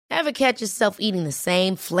Ever catch yourself eating the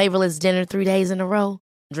same flavorless dinner 3 days in a row?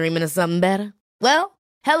 Dreaming of something better? Well,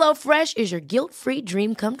 HelloFresh is your guilt-free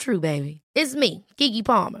dream come true, baby. It's me, Keke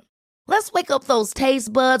Palmer. Let's wake up those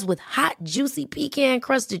taste buds with hot, juicy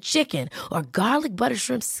pecan-crusted chicken or garlic butter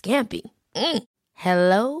shrimp scampi.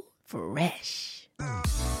 Hello Fresh.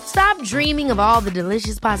 Stop dreaming of all the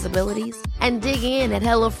delicious possibilities and dig in at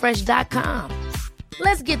HelloFresh.com.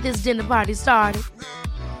 Let's get this dinner party started.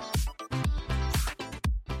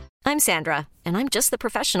 I'm Sandra, and I'm just the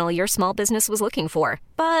professional your small business was looking for.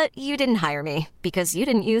 But you didn't hire me because you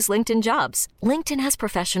didn't use LinkedIn Jobs. LinkedIn has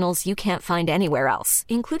professionals you can't find anywhere else,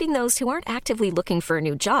 including those who aren't actively looking for a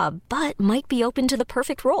new job, but might be open to the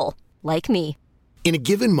perfect role, like me. In a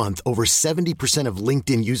given month, over 70% of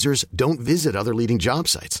LinkedIn users don't visit other leading job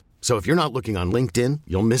sites. So if you're not looking on LinkedIn,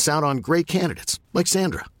 you'll miss out on great candidates like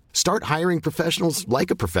Sandra. Start hiring professionals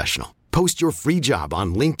like a professional. Post your free job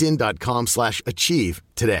on linkedin.com/achieve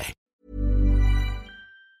today.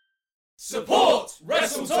 Support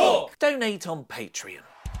Wrestle Talk! Donate on Patreon.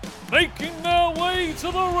 Making their way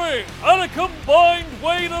to the ring at a combined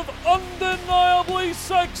weight of undeniably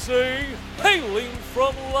sexy, hailing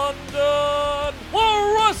from London,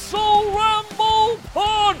 the Wrestle Ramble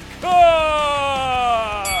Podcast!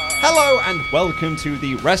 Hello and welcome to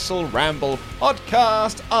the Wrestle Ramble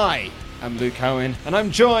Podcast. I am Luke Owen and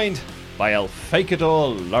I'm joined by El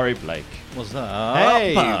Fakador Laurie Blake. What's up?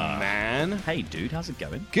 Hey, man. Hey, dude. How's it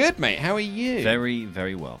going? Good, mate. How are you? Very,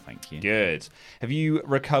 very well, thank you. Good. Have you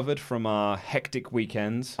recovered from our hectic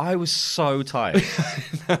weekends? I was so tired.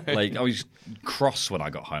 I was cross when I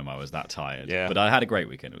got home. I was that tired. Yeah. But I had a great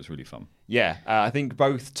weekend. It was really fun. Yeah. I think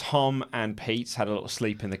both Tom and Pete had a little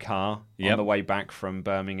sleep in the car on the way back from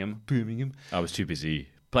Birmingham. I was too busy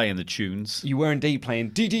playing the tunes. You were indeed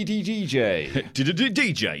playing DJ.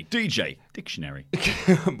 DJ. Dictionary.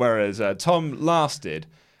 Whereas Tom lasted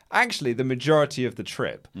actually the majority of the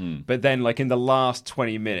trip, but then like in the last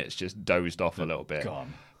 20 minutes just dozed off a little bit.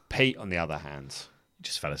 Gone. Pete, on the other hand,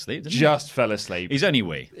 just fell asleep, didn't he? Just fell asleep. He's only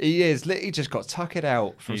wee. He is. He just got tuckered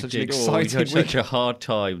out from such an He exciting had week. such a hard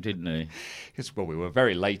time, didn't he? Well, we were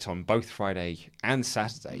very late on both Friday and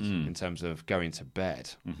Saturday in terms of going to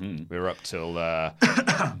bed. We were up till... how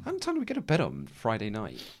time did we go to bed on Friday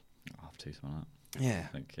night? Half two, something like that. Yeah.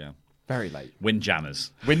 I think, yeah. Very late.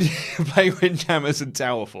 Windjammers. Play Windjammers and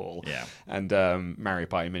Towerfall. Yeah. And Mario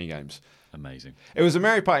Party minigames. Amazing. It was a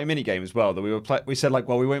Mario Party minigame as well that we said like,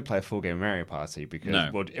 well, we won't play a full game of Mario Party because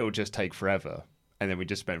it will just take forever. And then we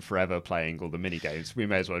just spent forever playing all the minigames. We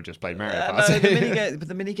may as well have just played Mario Party. But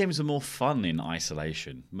the minigames are more fun in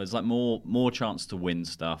isolation. There's like more chance to win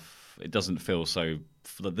stuff. It doesn't feel so...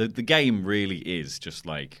 The game really is just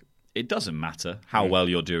like... It doesn't matter how well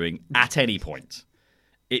you're doing at any point.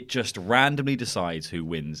 It just randomly decides who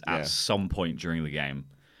wins at some point during the game.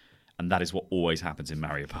 And that is what always happens in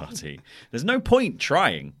Mario Party. There's no point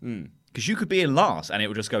trying. Because you could be in last and it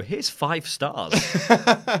will just go, here's 5 stars.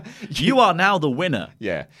 You are now the winner.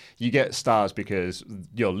 Yeah. You get stars because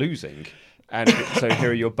you're losing. And so here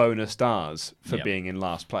are your bonus stars for being in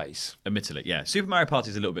last place. Admittedly, yeah. Super Mario Party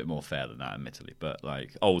is a little bit more fair than that, admittedly. But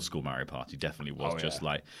like old school Mario Party definitely was just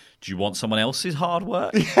like, do you want someone else's hard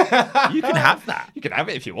work? You can have that. You can have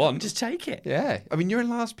it if you want. Just take it. Yeah. I mean, you're in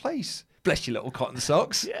last place. Bless your little cotton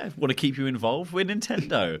socks. Yeah, want to keep you involved with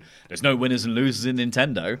Nintendo. There's no winners and losers in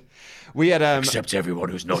Nintendo. We had except everyone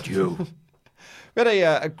who's not you. We had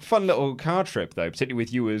a fun little car trip, though, particularly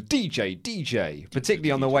with you as DJ,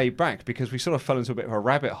 particularly on the way back, because we sort of fell into a bit of a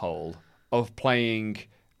rabbit hole of playing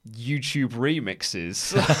YouTube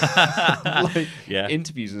remixes, like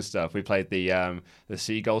interviews and stuff. We played the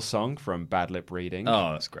Seagull song from Bad Lip Reading.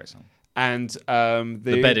 Oh, that's a great song. And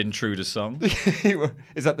the Bed Intruder song.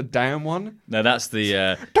 Is that the Damn one? No, that's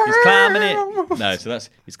the he's climbing it. No, so that's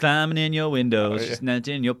he's climbing in your windows, just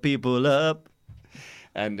snatching your people up.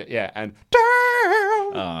 And Damn,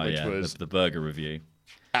 which was the burger review.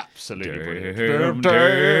 Absolutely brilliant.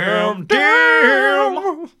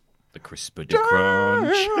 Damn. The Crisper de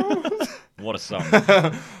Crunch. What a song.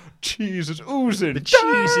 Cheese is oozing. The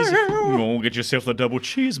cheese is... Oh, get yourself a double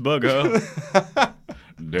cheeseburger.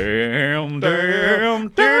 Damn.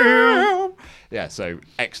 Yeah, so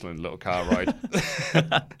excellent little car ride.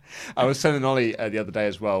 I was telling Ollie the other day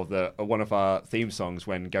as well that one of our theme songs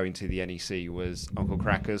when going to the NEC was Uncle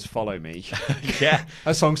Cracker's Follow Me. Yeah.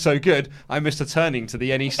 That song's so good, I missed a turning to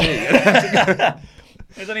the NEC.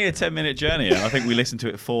 It's only a 10-minute journey, and I think we listened to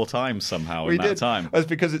it 4 times somehow in that time. That's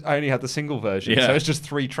because I only had the single version, so it's just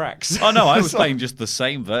 3 tracks. Oh, no, I was playing just the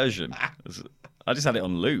same version. I just had it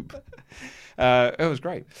on loop. It was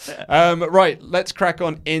great. Right, let's crack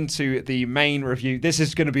on into the main review. This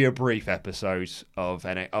is going to be a brief episode of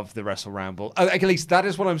the Wrestle Ramble. At least that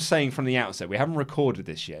is what I'm saying from the outset. We haven't recorded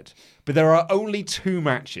this yet, but there are only 2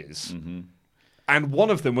 matches. Mm-hmm. And one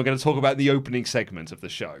of them, we're going to talk about the opening segment of the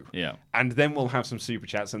show. Yeah. And then we'll have some super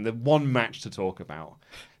chats and the one match to talk about.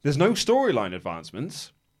 There's no storyline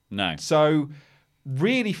advancements. No. So,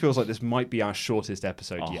 really feels like this might be our shortest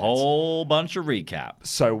episode yet. A whole bunch of recap.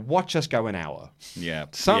 So, watch us go an hour. Yeah.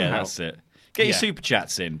 Somehow. Yeah, that's it. Get your super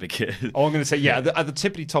chats in because... Oh, I'm going to say, at the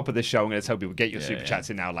tippity top of this show, I'm going to tell people, get your super chats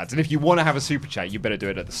in now, lads. And if you want to have a super chat, you better do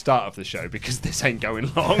it at the start of the show because this ain't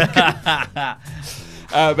going long.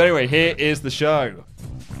 But anyway, here is the show.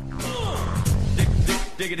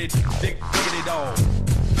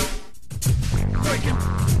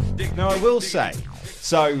 Now, I will say,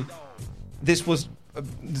 so this was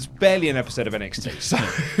barely an episode of NXT. So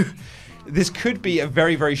this could be a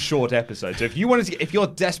very, very short episode. So if you're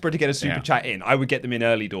desperate to get a super chat in, I would get them in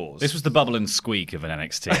early doors. This was the bubble and squeak of an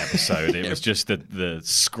NXT episode. It was just the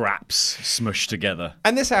scraps smushed together.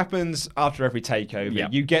 And this happens after every takeover.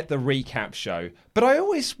 Yep. You get the recap show. But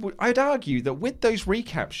I'd argue that with those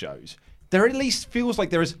recap shows, there at least feels like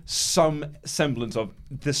there is some semblance of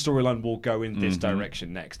the storyline will go in this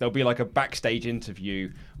direction next. There'll be like a backstage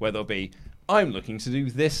interview where there'll be, I'm looking to do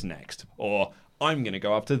this next, or I'm going to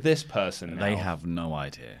go after this person now. They have no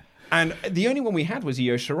idea. And the only one we had was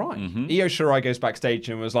Io Shirai. Io Shirai goes backstage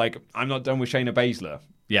and was like, I'm not done with Shayna Baszler.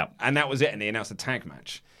 Yeah. And that was it, and they announced a tag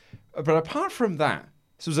match. But apart from that,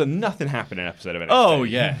 this was a nothing happening episode of NXT. Oh,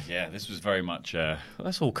 yeah. This was very much,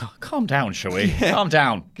 let's all calm down, shall we? Calm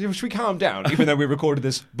down. Should we calm down, even though we recorded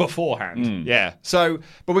this beforehand? Yeah. So,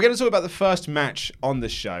 but we're going to talk about the first match on the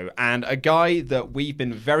show, and a guy that we've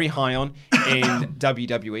been very high on in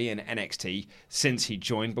WWE and NXT since he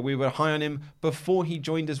joined, but we were high on him before he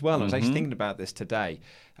joined as well. I was actually thinking about this today.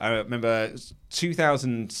 I remember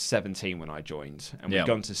 2017 when I joined, and we'd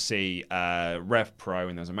gone to see Rev Pro,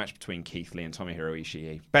 and there was a match between Keith Lee and Tomohiro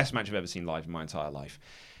Ishii. Best match I've ever seen live in my entire life.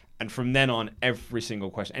 And from then on, every single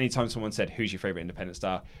question, anytime someone said, who's your favorite independent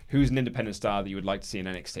star? Who's an independent star that you would like to see in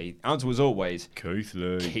NXT? The answer was always Keith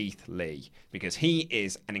Lee. Keith Lee. Because he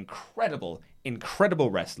is an incredible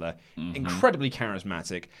wrestler, incredibly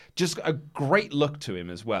charismatic, just a great look to him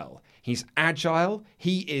as well. He's agile.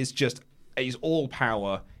 He's all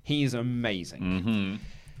power. He is amazing.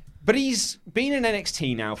 But he's been in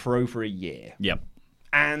NXT now for over a year. Yep.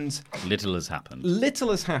 And little has happened.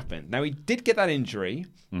 Now, he did get that injury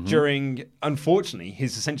during, unfortunately,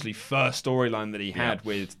 his essentially first storyline that he had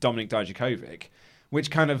with Dominik Dijakovic,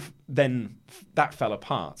 which kind of then that fell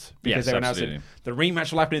apart. Because they announced the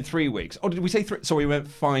rematch will happen in 3 weeks. Oh, did we say 3? So we went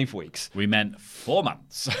 5 weeks. We meant 4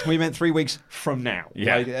 months. We meant 3 weeks from now.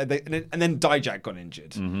 Yeah. And then Dijak got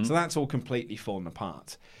injured. So that's all completely fallen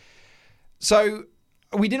apart. So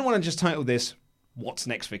we didn't want to just title this, What's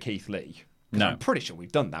Next for Keith Lee? No. I'm pretty sure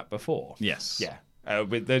we've done that before. Yes. Yeah.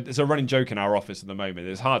 There's a running joke in our office at the moment.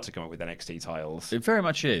 It's hard to come up with NXT titles. It very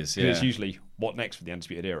much is, yeah. It's usually, what next for the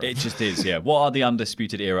Undisputed Era? It just is, yeah. What are the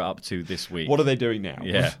Undisputed Era up to this week? What are they doing now?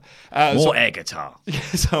 Yeah. More air guitar.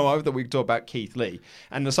 So I thought we could talk about Keith Lee.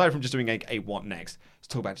 And aside from just doing a what next, let's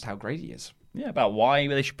talk about just how great he is. Yeah, about why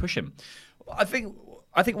they should push him. I think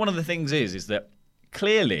one of the things is that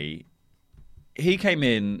clearly he came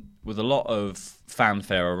in with a lot of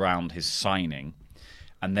fanfare around his signing,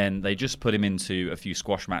 and then they just put him into a few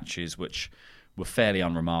squash matches which were fairly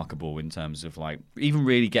unremarkable in terms of like even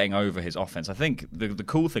really getting over his offense. I think the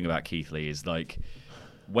cool thing about Keith Lee is like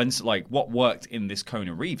what worked in this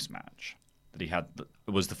Kona Reeves match that he had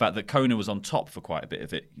was the fact that Kona was on top for quite a bit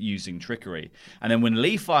of it using trickery, and then when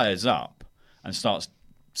Lee fires up and starts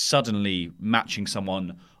suddenly matching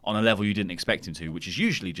someone on a level you didn't expect him to, which is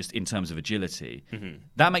usually just in terms of agility,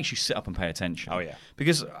 that makes you sit up and pay attention. Oh, yeah.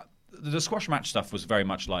 Because the squash match stuff was very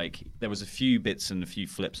much like there was a few bits and a few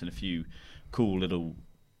flips and a few cool little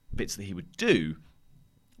bits that he would do,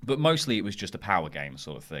 but mostly it was just a power game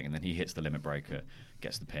sort of thing, and then he hits the limit breaker,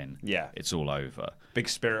 gets the pin. Yeah. It's all over. Big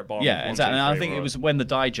spirit bomb. Yeah, exactly. And I think it was when the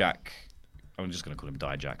Dijak... I'm just going to call him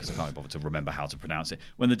Dijak because I can't bother to remember how to pronounce it.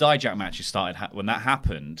 When the Dijak matches started, when that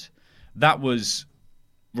happened, that was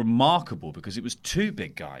remarkable because it was two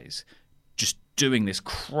big guys just doing this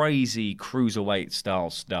crazy cruiserweight style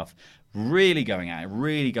stuff, really going at it,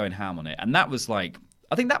 really going ham on it. And that was like,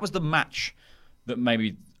 I think that was the match that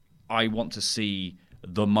maybe I want to see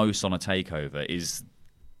the most on a takeover is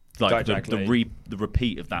like the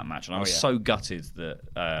repeat of that match. And I was so gutted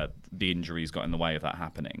that the injuries got in the way of that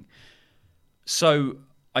happening. So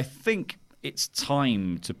I think it's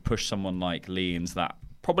time to push someone like Lee into that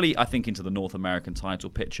probably, I think, into the North American title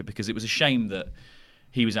picture, because it was a shame that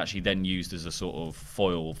he was actually then used as a sort of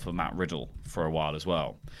foil for Matt Riddle for a while as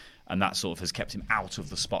well. And that sort of has kept him out of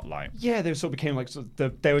the spotlight. Yeah, they sort of became like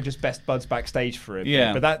they were just best buds backstage for a bit.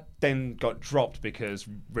 Yeah. But that then got dropped because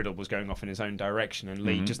Riddle was going off in his own direction, and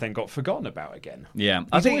Lee just then got forgotten about again. Yeah,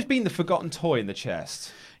 He's always been the forgotten toy in the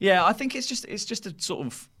chest. Yeah, I think it's just a sort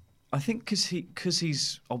of, I think because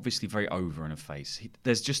he's obviously very over in a face.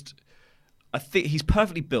 I think he's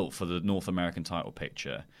perfectly built for the North American title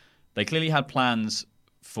picture. They clearly had plans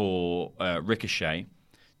for Ricochet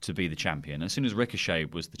to be the champion. As soon as Ricochet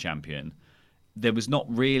was the champion, there was not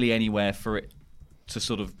really anywhere for it to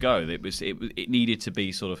sort of go. It needed to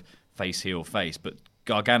be sort of face, heel, face. But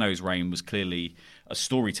Gargano's reign was clearly a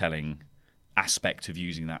storytelling aspect of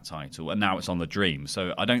using that title, and now it's on the Dream.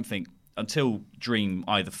 So I don't think until Dream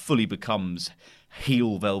either fully becomes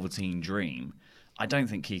heel Velveteen Dream, I don't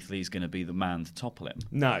think Keith Lee's going to be the man to topple him.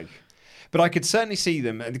 No. But I could certainly see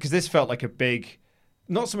them, because this felt like a big,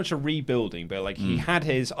 not so much a rebuilding, but like he had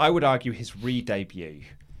his, I would argue, his re-debut.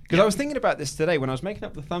 Because I was thinking about this today when I was making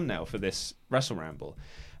up the thumbnail for this Wrestle Ramble.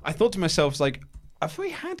 I thought to myself, like, have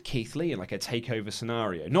we had Keith Lee in like a takeover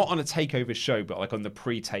scenario? Not on a takeover show, but like on the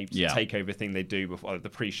pre-taped takeover thing they do before, the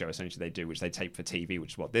pre-show essentially they do, which they tape for TV,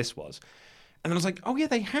 which is what this was. And then I was like, oh yeah,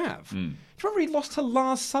 they have. Do you remember he lost to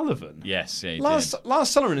Lars Sullivan? Yes, yeah, he Lars did. Lars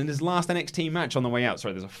Sullivan in his last NXT match on the way out.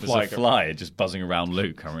 Sorry, there's a fly. There's a fly just buzzing around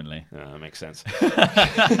Luke currently. Oh, that makes sense.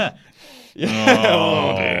 Oh,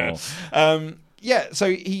 dear. Yeah,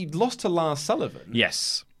 so he lost to Lars Sullivan.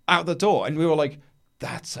 Yes. Out the door, and we were like,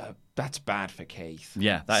 that's bad for Keith.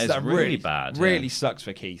 Yeah, that is really bad. Really sucks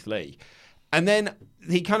for Keith Lee. And then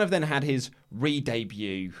he kind of then had his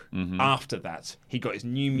re-debut after that. He got his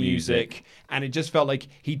new music, and it just felt like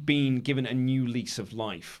he'd been given a new lease of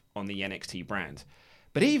life on the NXT brand.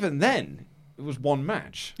 But even then, it was one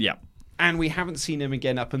match. Yeah. And we haven't seen him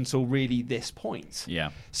again up until really this point. Yeah.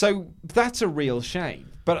 So that's a real shame.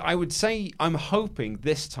 But I would say I'm hoping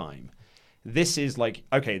this time, this is like,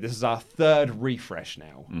 okay, this is our third refresh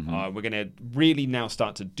now. We're going to really now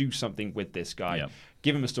start to do something with this guy.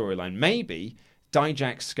 Give him a storyline. Maybe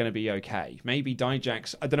Dijak's going to be okay. Maybe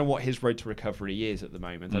Dijak's, I don't know what his road to recovery is at the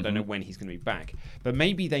moment. I don't know when he's going to be back. But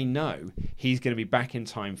maybe they know he's going to be back in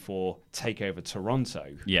time for TakeOver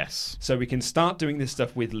Toronto. Yes. So we can start doing this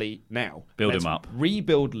stuff with Lee now. Build him up.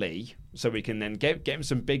 Rebuild Lee so we can then get him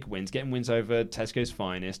some big wins, get him wins over Tesco's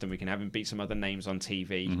Finest, and we can have him beat some other names on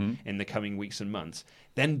TV in the coming weeks and months.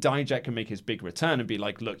 Then Dijak can make his big return and be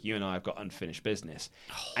like, look, you and I have got unfinished business.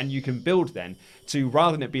 And you can build then to,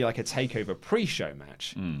 rather than it be like a TakeOver pre-show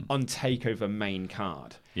match, on TakeOver main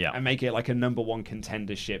card. Yeah. And make it like a number one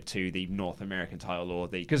contendership to the North American title, or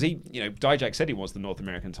the, because he, Dijak said he wants the North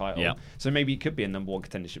American title. Yeah. So maybe it could be a number one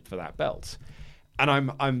contendership for that belt. And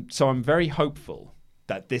I'm very hopeful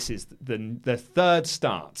that this is the third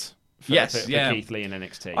start for Keith Lee in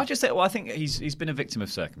NXT. I think he's been a victim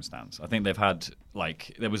of circumstance. I think they've had,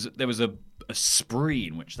 like, there was a spree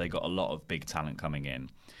in which they got a lot of big talent coming in,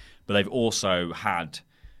 but they've also had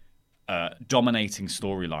dominating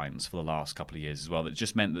storylines for the last couple of years as well. That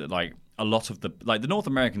just meant that, like, a lot of the North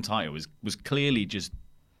American title was clearly just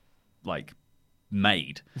like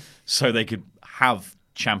made so they could have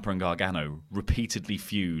Ciampa and Gargano repeatedly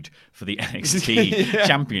feud for the NXT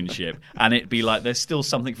championship, and it'd be like there's still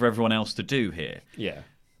something for everyone else to do here. Yeah.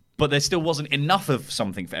 But there still wasn't enough of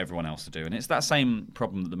something for everyone else to do, and it's that same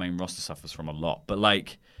problem that the main roster suffers from a lot. But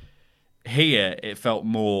like here, it felt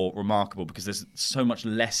more remarkable because there's so much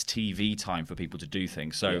less TV time for people to do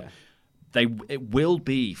things. So it will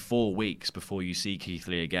be 4 weeks before you see Keith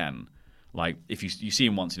Lee again. Like, if you see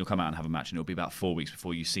him once and he'll come out and have a match, and it'll be about 4 weeks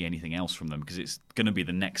before you see anything else from them because it's going to be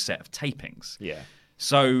the next set of tapings. Yeah.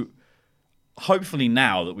 So hopefully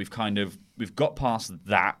now that we've got past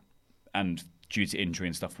that, and due to injury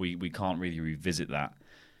and stuff, we can't really revisit that.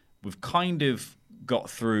 We've kind of got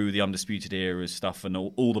through the Undisputed Era stuff and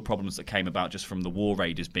all the problems that came about just from the War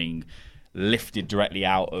Raiders being lifted directly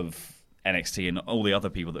out of NXT and all the other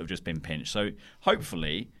people that have just been pinched. So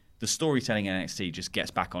hopefully the storytelling in NXT just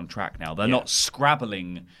gets back on track now. They're not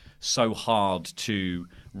scrabbling so hard to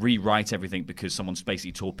rewrite everything because someone's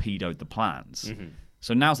basically torpedoed the plans.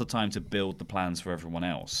 So now's the time to build the plans for everyone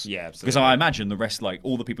else. Yeah, absolutely. Because I imagine the rest, like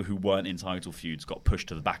all the people who weren't in title feuds, got pushed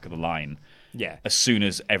to the back of the line. Yeah. As soon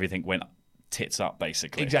as everything went tits up,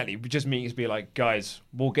 basically. Exactly. It just means be like, guys,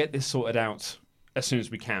 we'll get this sorted out as soon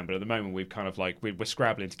as we can. But at the moment, we've kind of like we're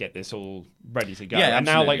scrabbling to get this all ready to go. Yeah, and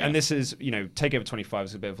now absolutely, and this is Takeover 25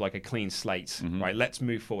 is a bit of like a clean slate, Mm-hmm. right? Let's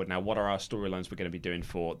move forward now. What are our storylines we're going to be doing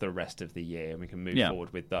for the rest of the year, and we can move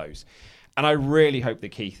forward with those. And I really hope that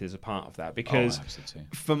Keith is a part of that because,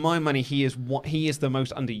 for my money, he is the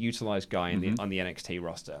most underutilized guy on the NXT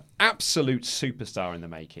roster. Absolute superstar in the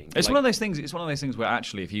making. It's one of those things. It's one of those things where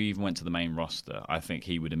actually, if you even went to the main roster, I think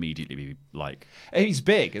he would immediately be like. He's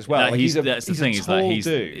big as well. That's the thing. Is that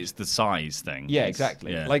dude. It's the size thing. Yeah,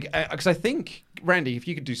 exactly. Yeah. Because I think Randy, if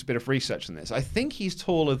you could do a bit of research on this, I think he's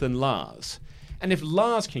taller than Lars. And if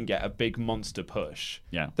Lars can get a big monster push,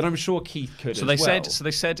 then I'm sure Keith could as well. So they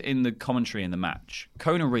said in the commentary in the match,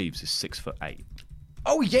 Kona Reeves is 6'8".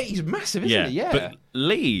 Oh yeah, he's massive, isn't he? Yeah. But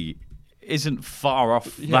Lee isn't far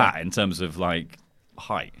off that in terms of like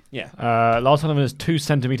height. Yeah. Lars Sullivan is 2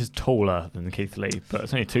 centimeters taller than Keith Lee, but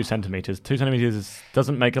it's only 2 centimeters. 2 centimeters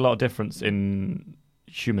doesn't make a lot of difference in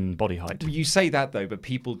human body height. You say that though, but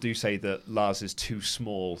people do say that Lars is too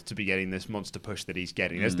small to be getting this monster push that he's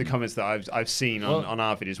getting. There's the comments that I've seen on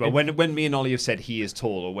our videos. Well, when me and Ollie have said he is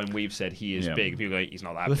tall, or when we've said he is big, people go, he's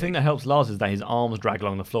not that big. The thing that helps Lars is that his arms drag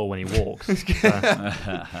along the floor when he walks.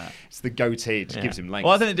 It's the goatee. It just gives him length.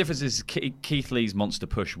 Well, I think the difference is Keith Lee's monster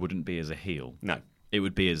push wouldn't be as a heel. No. It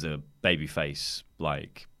would be as a babyface,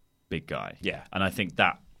 like, big guy. Yeah. And I think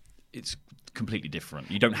that it's completely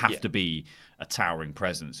different. You don't have to be a towering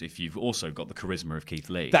presence if you've also got the charisma of Keith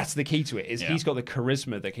Lee. That's the key to it, is he's got the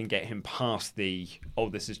charisma that can get him past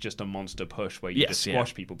this is just a monster push where you just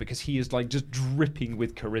squash people, because he is like just dripping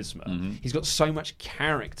with charisma. He's got so much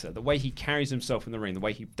character, the way he carries himself in the ring, the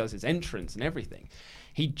way he does his entrance and everything.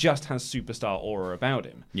 He just has superstar aura about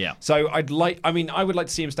him. Yeah. So I would like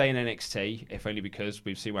to see him stay in NXT, if only because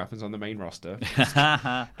we've seen what happens on the main roster.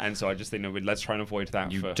 And so I just think, let's try and avoid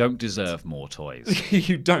that. You don't deserve more toys.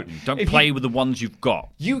 You don't. Don't play with the ones you've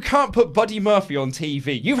got. You can't put Buddy Murphy on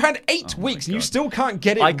TV. You've had 8 weeks and you still can't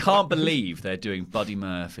get it. I can't believe they're doing Buddy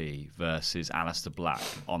Murphy versus Aleister Black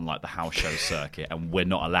on like the house show circuit, and we're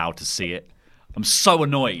not allowed to see it. I'm so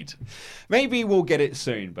annoyed. Maybe we'll get it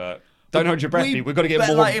soon, but don't hold your breath. We've got to get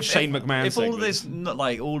more Shane McMahon. If all of this,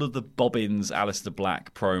 like all of the Bobbins, Aleister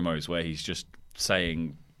Black promos where he's just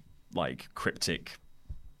saying like cryptic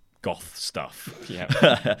goth stuff.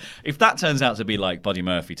 Yeah. If that turns out to be like Buddy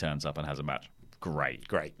Murphy turns up and has a match, great.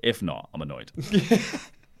 If not, I'm annoyed.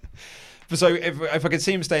 So if I could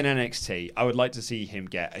see him stay in NXT, I would like to see him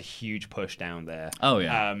get a huge push down there. Oh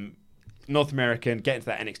yeah. North American, get into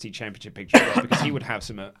that NXT Championship picture as well, because he would have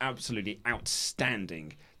some absolutely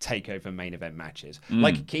outstanding takeover main event matches.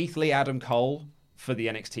 Like Keith Lee, Adam Cole for the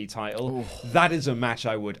NXT title. Ooh. That is a match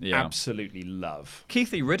I would absolutely love.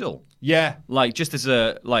 Keith Lee Riddle. Yeah. Like just as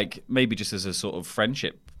a maybe just as a sort of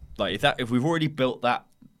friendship. Like if we've already built that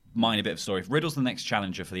minor bit of story, if Riddle's the next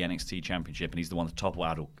challenger for the NXT Championship and he's the one to topple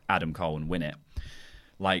Adam Cole and win it,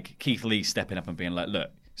 like Keith Lee stepping up and being like,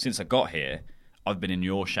 look, since I got here, I've been in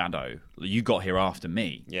your shadow. You got here after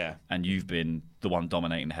me. Yeah. And you've been the one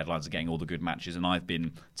dominating the headlines and getting all the good matches, and I've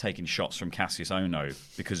been taking shots from Cassius Ohno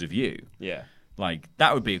because of you. Yeah. Like,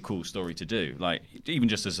 that would be a cool story to do. Like, even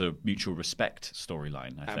just as a mutual respect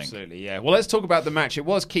storyline, I think. Absolutely, yeah. Well, let's talk about the match. It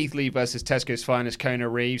was Keith Lee versus Tesco's finest, Kona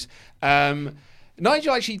Reeves.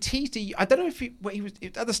 Nigel actually teased. I don't know if he was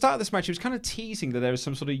at the start of this match. He was kind of teasing that there was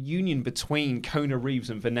some sort of union between Kona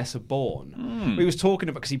Reeves and Vanessa Bourne. He was talking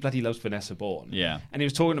about, because he bloody loves Vanessa Bourne. Yeah, and he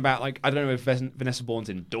was talking about, like, I don't know if Vanessa Bourne's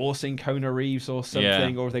endorsing Kona Reeves or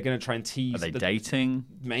something, or if they're going to try and tease. Are they dating?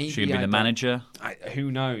 Maybe she could be the manager.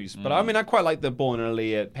 Who knows? But I mean, I quite like the Bourne and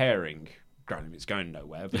Aaliyah pairing. Granted, it's going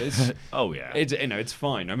nowhere, but it's oh yeah, it's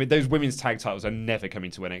fine. I mean, those women's tag titles are never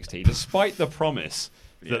coming to NXT, despite the promise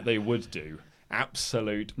that they would do.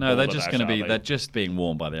 Absolute. No, they're just going to be. They're just being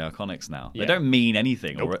worn by the Iconics now. They don't mean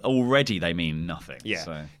anything. Nope. Already, they mean nothing. Yeah,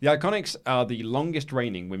 so. The Iconics are the longest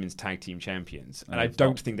reigning women's tag team champions, and I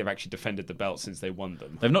don't think they've actually defended the belt since they won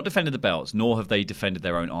them. They've not defended the belts, nor have they defended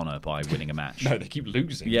their own honor by winning a match. No, they keep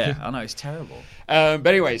losing. Yeah, I know, it's terrible. But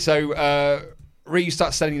anyway, so Reeves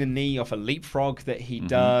starts setting the knee off a leapfrog that he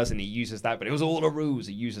does, and he uses that, but it was all a ruse.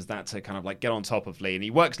 He uses that to kind of like get on top of Lee, and he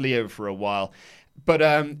works Lee over for a while.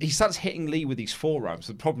 But he starts hitting Lee with these forearms.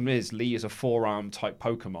 The problem is Lee is a forearm type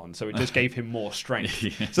Pokemon, so it just gave him more strength.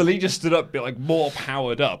 So Lee just stood up, like more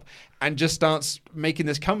powered up, and just starts making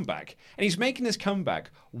this comeback. And he's making this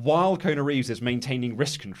comeback while Kona Reeves is maintaining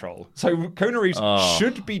wrist control. So Kona Reeves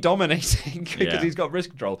should be dominating because he's got wrist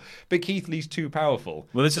control, but Keith Lee's too powerful.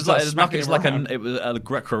 Well, this is like it was a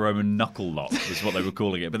Greco-Roman knuckle lock, is what they were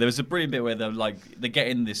calling it. But there was a brilliant bit where they get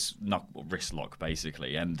in this wrist lock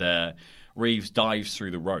basically, and Reeves dives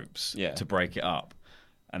through the ropes to break it up.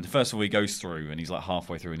 And first of all, he goes through, and he's like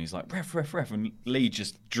halfway through, and he's like, ref. And Lee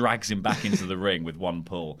just drags him back into the ring with one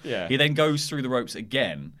pull. Yeah. He then goes through the ropes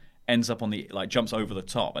again, ends up on the, jumps over the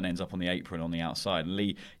top and ends up on the apron on the outside. And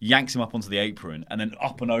Lee yanks him up onto the apron and then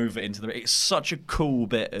up and over into the ring. It's such a cool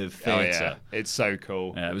bit of theatre. Oh, yeah. It's so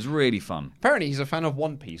cool. Yeah, it was really fun. Apparently, he's a fan of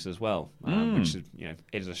One Piece as well, which is, it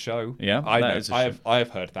is a show. Yeah, I have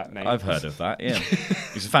heard that name. I've heard of that, yeah.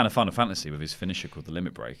 He's a fan of Final Fantasy with his finisher called the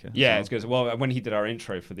Limit Breaker. Yeah, it's good. Well, when he did our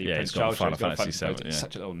intro for the Prince Charles show, Final Fantasy 7. Yeah.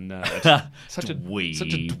 Such a little nerd. Such a dweeb.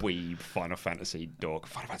 dweeb Final Fantasy dork.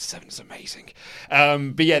 Final Fantasy 7 is amazing.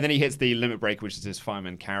 But yeah, then he hits the Limit Breaker, which is his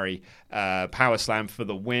fireman carry. Power slam for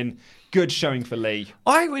the win. Good showing for Lee.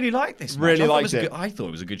 I really liked this match. Really liked it. I thought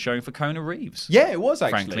it was a good showing for Kona Reeves. Yeah, it was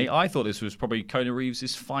actually. Frankly, I thought this was probably Kona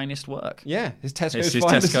Reeves' finest work. Yeah, his Tesco's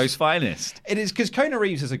finest. Tesco's finest. It is, because Kona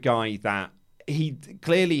Reeves is a guy that he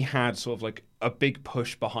clearly had sort of like a big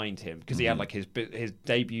push behind him, because he had like his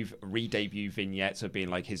re-debut vignettes of being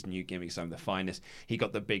like his new gimmick, some of the finest. He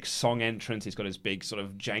got the big song entrance. He's got his big sort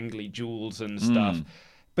of jangly jewels and stuff.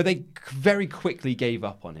 But they very quickly gave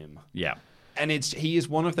up on him. Yeah. And he is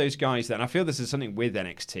one of those guys that, and I feel this is something with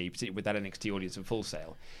NXT, particularly with that NXT audience in Full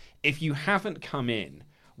Sail. If you haven't come in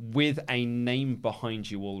with a name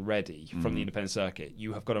behind you already from the independent circuit,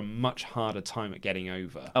 you have got a much harder time at getting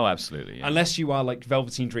over. Oh, absolutely. Yeah. Unless you are like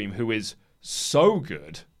Velveteen Dream, who is so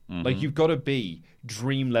good. Like, you've got to be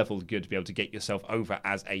Dream level good to be able to get yourself over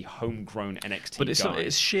as a homegrown NXT but guy.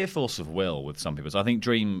 It's sheer force of will with some people. So I think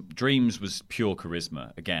Dreams was pure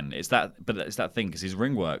charisma. Again, it's that thing, because his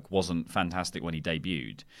ring work wasn't fantastic when he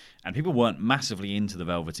debuted, and people weren't massively into the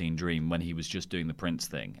Velveteen Dream when he was just doing the Prince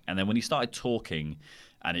thing. And then when he started talking,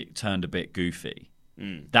 and it turned a bit goofy,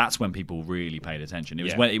 that's when people really paid attention. It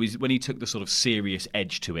was when he took the sort of serious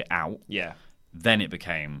edge to it out. Yeah. Then it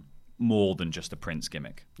became more than just a Prince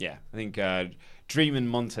gimmick. Yeah, I think Dream and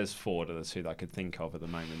Montez Ford are the two that I could think of at the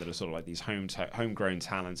moment that are sort of like these homegrown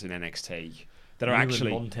talents in NXT that are actually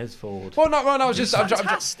Montez Ford. Well, no, I was just I'm just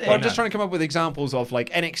fantastic. trying to come up with examples of like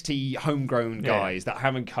NXT homegrown guys that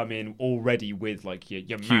haven't come in already with like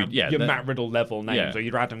your Matt Riddle level names or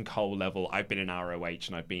your Adam Cole level. I've been in ROH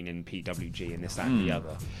and I've been in PWG and this, that, and the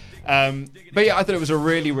other. But yeah, I thought it was a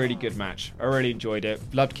really, really good match. I really enjoyed it.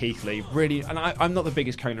 Loved Keith Lee. Really, and I'm not the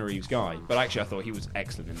biggest Kona Reeves guy, but actually I thought he was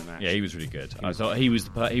excellent in the match. Yeah, he was really good. I thought he was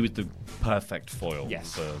the perfect foil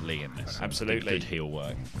for Lee in this. Absolutely. Good heel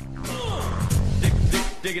work.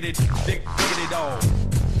 Diggity dog.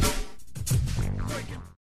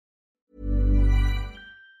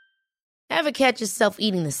 Ever catch yourself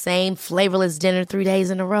eating the same flavorless dinner 3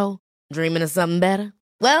 days in a row? Dreaming of something better?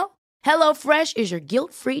 Well, HelloFresh is your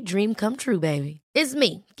guilt-free dream come true, baby. It's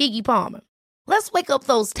me, Keke Palmer. Let's wake up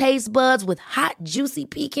those taste buds with hot, juicy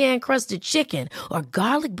pecan-crusted chicken or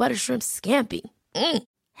garlic butter shrimp scampi.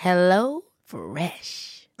 Hello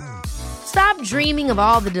Fresh. Stop dreaming of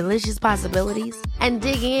all the delicious possibilities and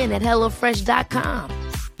dig in at HelloFresh.com.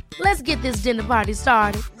 Let's get this dinner party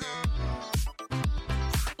started.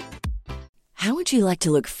 How would you like to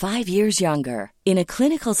look 5 years younger? In a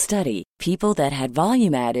clinical study, people that had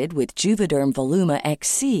volume added with Juvederm Voluma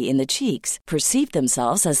XC in the cheeks perceived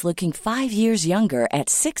themselves as looking 5 years younger at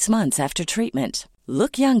 6 months after treatment.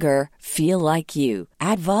 Look younger, feel like you.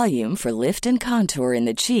 Add volume for lift and contour in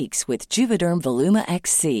the cheeks with Juvederm Voluma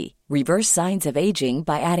XC. Reverse signs of aging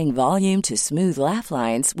by adding volume to smooth laugh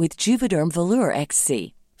lines with Juvederm Volure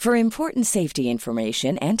XC. For important safety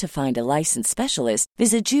information and to find a licensed specialist,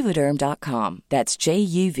 visit Juvederm.com. That's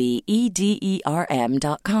JUVEDERM.com.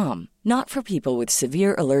 Not for people with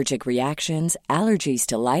severe allergic reactions, allergies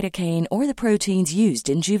to lidocaine, or the proteins used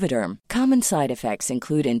in Juvederm. Common side effects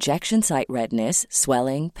include injection site redness,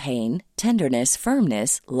 swelling, pain, tenderness,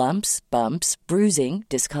 firmness, lumps, bumps, bruising,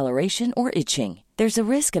 discoloration, or itching. There's a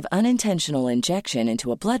risk of unintentional injection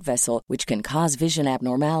into a blood vessel, which can cause vision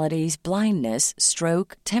abnormalities, blindness,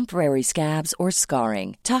 stroke, temporary scabs, or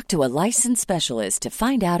scarring. Talk to a licensed specialist to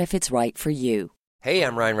find out if it's right for you. Hey,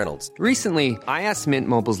 I'm Ryan Reynolds. Recently, I asked Mint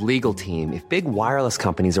Mobile's legal team if big wireless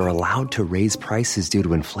companies are allowed to raise prices due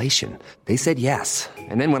to inflation. They said yes.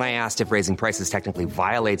 And then when I asked if raising prices technically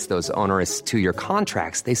violates those onerous two-year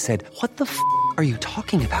contracts, they said, "What the f*** are you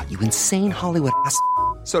talking about, you insane Hollywood ass?"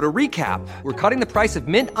 So to recap, we're cutting the price of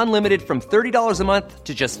Mint Unlimited from $30 a month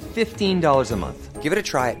to just $15 a month. Give it a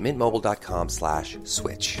try at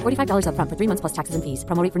mintmobile.com/switch. $45 up front for 3 months plus taxes and fees.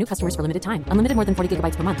 Promo rate for new customers for limited time. Unlimited more than 40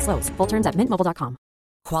 gigabytes per month. Slows full terms at mintmobile.com.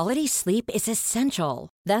 Quality sleep is essential.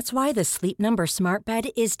 That's why the Sleep Number Smart Bed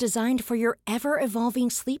is designed for your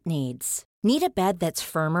ever-evolving sleep needs. Need a bed that's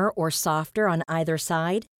firmer or softer on either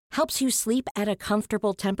side? helps you sleep at a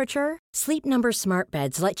comfortable temperature? Sleep Number Smart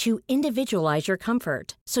Beds let you individualize your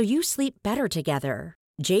comfort so you sleep better together.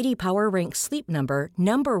 JD Power ranks Sleep Number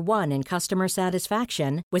number 1 in customer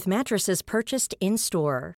satisfaction with mattresses purchased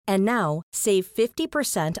in-store. And now, save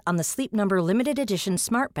 50% on the Sleep Number Limited Edition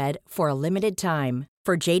Smart Bed for a limited time.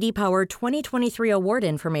 For JD Power 2023 award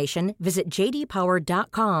information, visit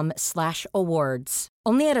jdpower.com/awards.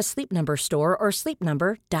 Only at a Sleep Number store or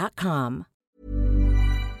sleepnumber.com.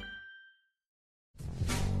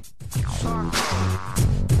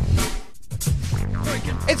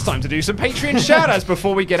 It's time to do some Patreon shout-outs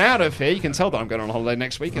before we get out of here. You can tell that I'm going on holiday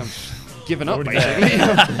next week. I'm giving up, basically.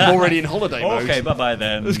 I'm already in holiday mode. Okay, bye-bye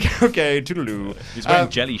then. Okay, toodaloo. He's wearing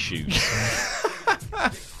jelly shoes.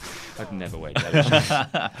 I'd never wear jelly shoes.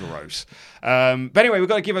 Gross. But anyway, we've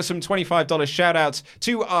got to give us some $25 shout-outs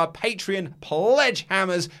to our Patreon pledge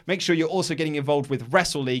hammers. Make sure you're also getting involved with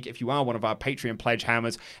Wrestle League if you are one of our Patreon pledge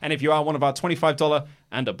hammers. And if you are one of our $25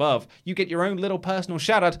 and above, you get your own little personal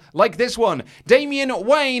shout-out like this one. Damian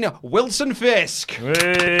Wayne Wilson Fisk.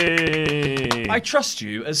 Hey. I trust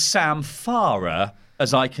you as Sam Farah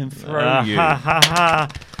as I can throw you.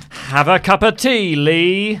 Have a cup of tea,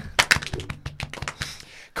 Lee.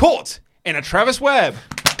 Caught in a Travis Webb.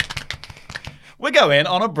 We're going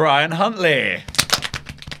on a Brian Huntley.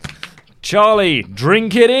 Charlie,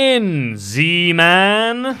 drink it in,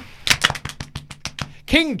 Z-Man.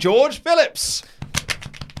 King George Phillips.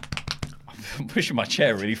 I'm pushing my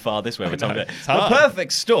chair really far this way every time. It's The hard.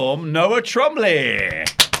 perfect storm, Noah Tromley.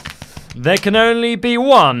 There can only be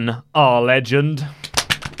one, our legend.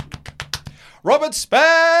 Robert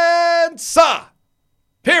Spencer.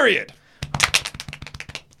 Period.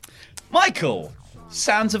 Michael,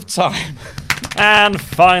 Sands of Time. And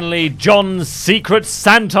finally, John Secret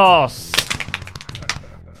Santos.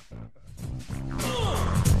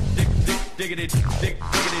 Diggity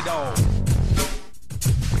dog.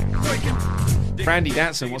 Randy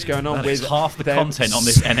Datson, what's going on That with is half the them? content on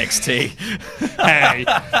this NXT. Hey,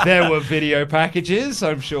 there were video packages.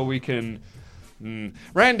 I'm sure we can.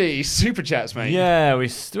 Randy, super chats, mate. Yeah, we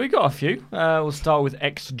got a few. We'll start with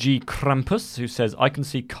XG Krampus, who says, I can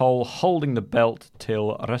see Cole holding the belt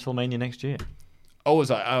till WrestleMania next year. Oh,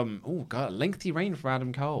 was I? Oh god, a lengthy reign for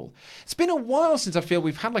Adam Cole. It's been a while since I feel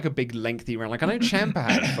we've had like a big lengthy reign. Like I know Ciampa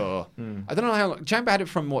had it for. I don't know how long. Ciampa had it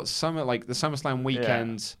from what summer, like the SummerSlam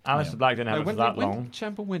weekend. Yeah. Aleister Black didn't have it for that long. When did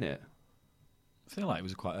Ciampa win it? I feel like it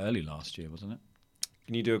was quite early last year, wasn't it?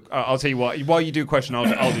 Can you do? I'll tell you what. While you do a question,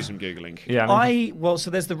 I'll do some googling. Yeah.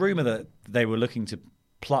 So there's the rumor that they were looking to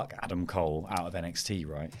pluck Adam Cole out of NXT,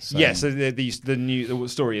 right? So, Yeah, so the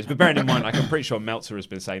story is, but bearing in mind, like I'm pretty sure Meltzer has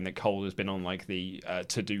been saying that Cole has been on like the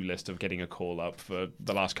to-do list of getting a call up for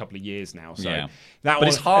the last couple of years now. So Yeah. that But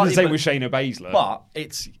was it's hard- and the same but- with Shayna Baszler. But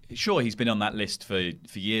it's sure he's been on that list for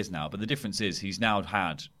years now. But the difference is he's now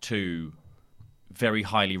had 2 very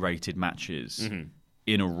highly rated matches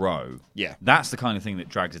in a row. Yeah. That's the kind of thing that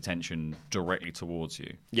drags attention directly towards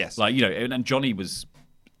you. Yes. Like, you know, and Johnny was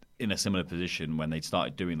in a similar position when they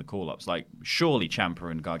started doing the call-ups. Like, surely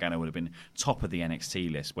Ciampa and Gargano would have been top of the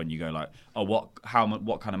NXT list when you go like, oh, what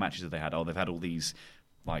kind of matches have they had? Oh, they've had all these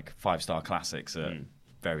like 5-star classics at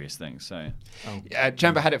various things. So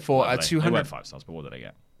Ciampa had it for Well, they 200. weren't 5 stars, but what did they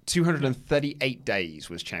get? 238 days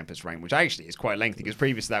was Ciampa's reign, which actually is quite lengthy because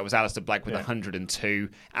previous to that was Aleister Black with 102.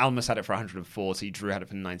 Almas had it for 140. Drew had it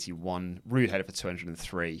for 91. Rude had it for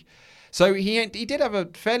 203. So he did have a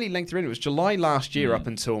fairly lengthy reign. It was July last year up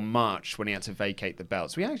until March when he had to vacate the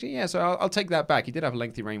belt. So he actually, so I'll take that back. He did have a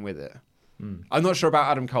lengthy reign with it. I'm not sure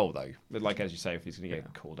about Adam Cole though. But like as you say, if he's going to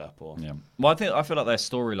get called up or Well, I feel like their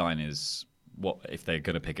storyline is what if they're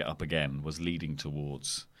going to pick it up again was leading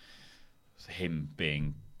towards him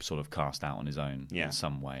being sort of cast out on his own in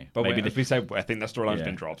some way. But maybe as we say, I think that storyline's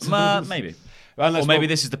been dropped. Maybe. Unless Or maybe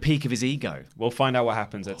this is the peak of his ego. We'll find out what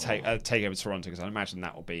happens at Takeover Toronto because I imagine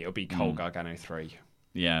it'll be Cole Gargano 3.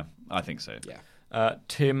 Yeah, I think so. Yeah.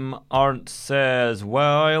 Tim Arndt says,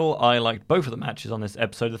 well, I liked both of the matches on this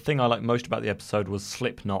episode. The thing I liked most about the episode was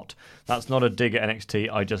Slipknot. That's not a dig at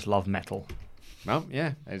NXT. I just love metal. Well,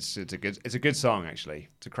 yeah, it's a good song actually.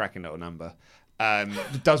 It's a cracking little number.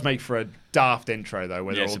 It does make for a daft intro though.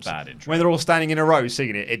 Where it's a bad intro. When they're all standing in a row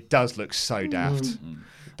singing it, it does look so daft.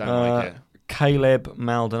 Don't like it. Caleb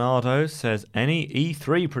Maldonado says, any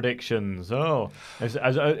E3 predictions? Oh,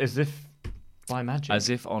 as if by magic. As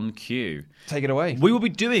if on cue. Take it away. We will be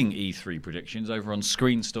doing E3 predictions over on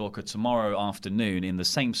Screenstalker tomorrow afternoon in the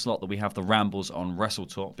same slot that we have the Rambles on Wrestle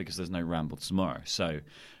Talk because there's no Ramble tomorrow. So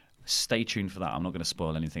stay tuned for that. I'm not going to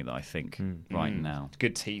spoil anything that I think right now. It's a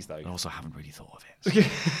good tease, though. I also haven't really thought of it.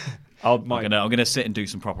 So I'm going to sit and do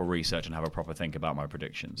some proper research and have a proper think about my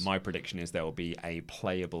predictions. My prediction is there will be a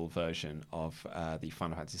playable version of the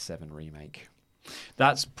Final Fantasy VII remake.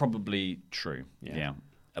 That's probably true. Yeah.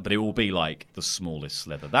 But it will be like the smallest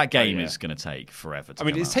slither. That game is going to take forever to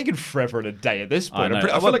it's taken forever and a day at this point.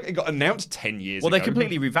 I feel like it got announced 10 years ago. Well, they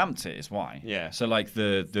completely revamped it, is why. Yeah. So, like,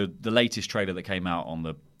 the latest trailer that came out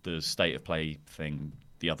on the State of Play thing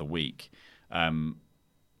the other week, the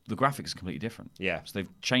graphics are completely different. Yeah. So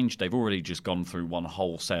they've already just gone through one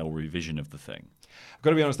wholesale revision of the thing. I've got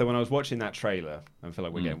to be honest, though, when I was watching that trailer, I feel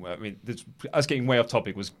like us getting way off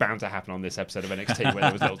topic was bound to happen on this episode of NXT where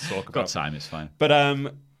there was little to talk about. Got time, it's fine.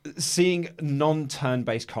 But seeing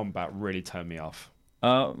non-turn-based combat really turned me off.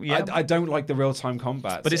 Yeah. I don't like the real-time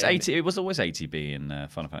combat. But it was always ATB in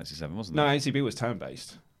Final Fantasy VII, wasn't it? No, ATB was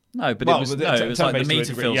turn-based. No, but it was like the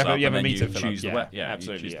meter fills up and then you choose the weapon. Yeah,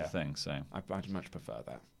 absolutely. You choose the thing. So I'd much prefer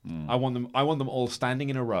that. I want them all standing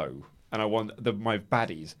in a row, and I want my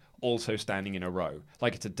baddies also standing in a row,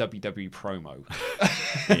 like it's a WWE promo.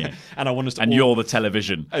 Yeah. And I want us to you're the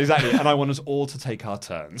television. Exactly. And I want us all to take our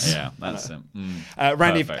turns. Yeah, that's it.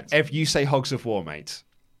 Randy, if you say Hogs of War, mate,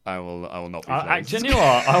 I will not be pleased. Actually, you know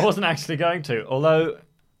what? I wasn't actually going to. Although,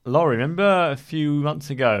 Laurie, remember a few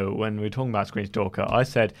months ago when we were talking about Screen Stalker, I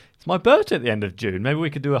said, it's my birthday at the end of June. Maybe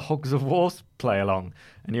we could do a Hogs of War play along.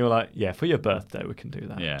 And you were like, yeah, for your birthday, we can do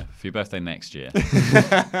that. Yeah, for your birthday next year.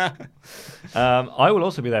 I will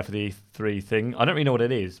also be there for the E3 thing. I don't really know what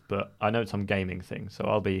it is, but I know it's some gaming thing, so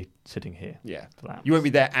I'll be sitting here. Yeah, for that. You won't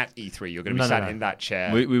be there at E3. You're going to be sat in that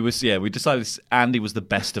chair. We decided Andy was the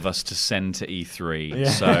best of us to send to E3,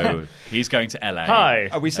 so he's going to LA. Hi.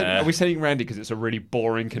 Are we sending Randy because it's a really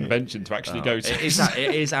boring convention to actually go to?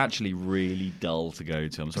 It is actually really dull to go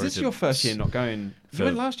to. I'm sorry. This is your first year not going. You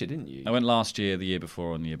went last year, didn't you? I went last year, the year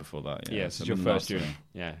before, and the year before that. Yeah, this is your first year.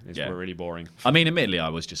 Yeah, it's really boring. I mean, admittedly, I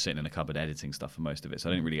was just sitting in a cupboard editing stuff for most of it, so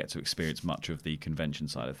I didn't really get to experience much of the convention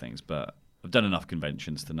side of things. But I've done enough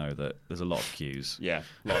conventions to know that there's a lot of queues. Yeah,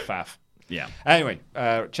 a lot of faff. Yeah. Anyway,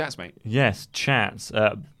 chats, mate. Yes, chats.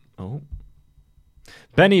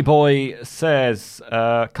 Benny Boy says,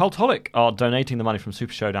 Cultaholic are donating the money from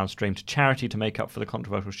Super Showdown stream to charity to make up for the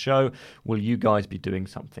controversial show. Will you guys be doing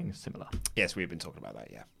something similar? Yes, we've been talking about that,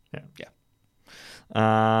 yeah.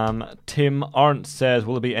 Tim Arndt says,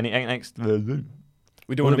 will there be any NXT...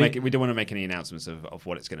 We don't want to make any announcements of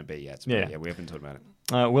what it's going to be yet. Yeah, we haven't talked about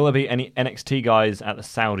it. Will there be any NXT guys at the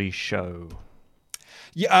Saudi show?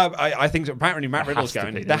 Yeah, I think so. Apparently Matt Riddle's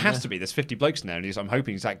going. There there has to be. There's 50 blokes now, and I'm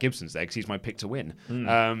hoping Zach Gibson's there because he's my pick to win.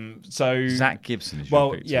 So Zach Gibson is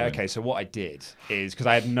your pick to win. Okay. So what I did is because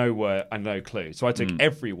I had no clue, so I took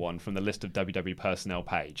everyone from the list of WWE personnel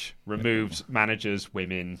page, removed managers,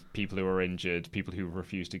 women, people who were injured, people who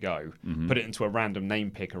refused to go, put it into a random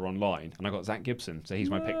name picker online, and I got Zach Gibson. So he's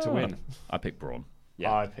my pick to win. I picked Braun.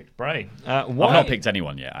 Yeah. I picked Bray. I've not picked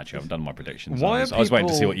anyone yet, actually. I haven't done my predictions. I was waiting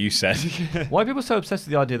to see what you said. Why are people so obsessed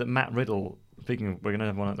with the idea that Matt Riddle, speaking of, we're going to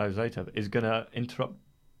have one of those later, is going to interrupt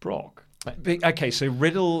Brock? Okay, so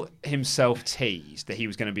Riddle himself teased that he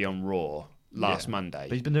was going to be on Raw last Monday.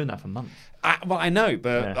 But he's been doing that for months. Well, I know,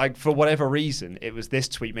 but like for whatever reason, it was this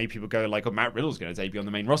tweet made people go like, "Oh, Matt Riddle's going to debut on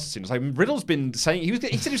the main roster soon." It's like Riddle's been saying he said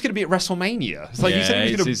he was going to be at WrestleMania. It's like he said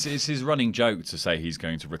he was going to. It's his running joke to say he's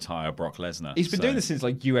going to retire Brock Lesnar. He's been doing this since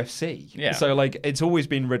like UFC. Yeah. So like it's always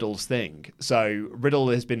been Riddle's thing. So Riddle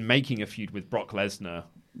has been making a feud with Brock Lesnar.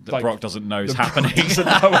 That Brock doesn't know is happening. Doesn't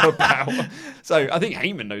know about. So I think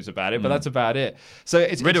Heyman knows about it, but that's about it. So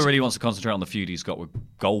Riddle really wants to concentrate on the feud he's got with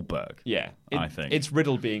Goldberg. Yeah, I think it's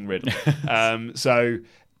Riddle being Riddle. So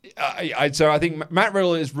I think Matt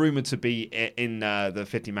Riddle is rumored to be in the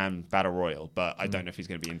 50-man battle royal, but I don't know if he's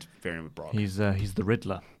going to be interfering with Brock. He's the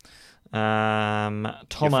Riddler.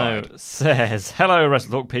 Tomo says, hello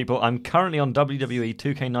Wrestle Talk people, I'm currently on WWE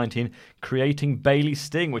 2K19 creating Bayley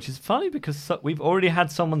Sting, which is funny because we've already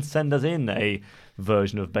had someone send us in a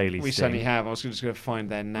version of Bayley Sting. We certainly have. I was just going to find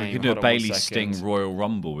their name. We could do a Bayley Sting Royal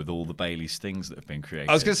Rumble with all the Bayley Stings that have been created.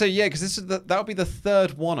 I was going to say, yeah, because that'll be the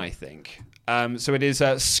third one, I think. So it is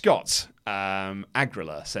Scott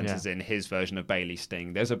Agrila sent us in his version of Bayley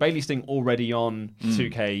Sting. There's a Bayley Sting already on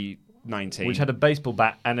 2K19. Which had a baseball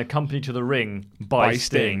bat and accompanied to the ring by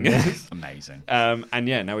Sting. Amazing. And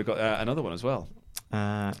yeah, now we've got another one as well.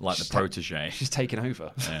 Like the protege. She's taken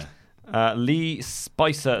over. Yeah. Lee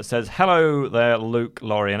Spicer says, hello there, Luke,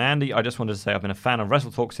 Laurie, and Andy. I just wanted to say I've been a fan of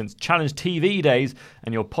Wrestle Talk since Challenge TV days,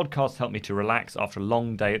 and your podcast helped me to relax after a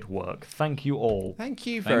long day at work. Thank you all. Thank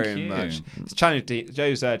you very much. Joe's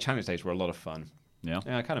Challenge days were a lot of fun. Yeah.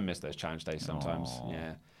 I kind of miss those Challenge days sometimes. Aww.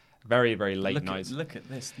 Yeah. Very, very late nights. Look at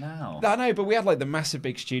this now. I know, but we had like the massive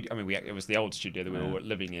big studio. I mean, it was the old studio that we were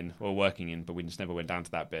living in or working in, but we just never went down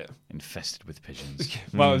to that bit. Infested with pigeons.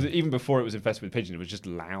 Well, even before it was infested with pigeons, it was just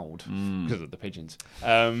loud because of the pigeons.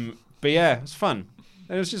 But yeah, it was fun.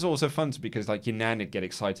 And it was just also fun because like your nan would get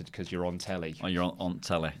excited because you're on telly. Oh, you're on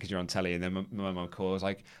telly. Because you're on telly, and then my mum calls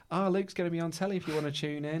like, Luke's going to be on telly if you want to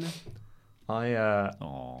tune in. I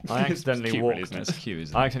accidentally cute, walked. really, isn't it? That's cute,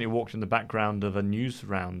 isn't I it? accidentally walked in the background of a news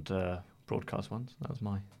round broadcast once. That was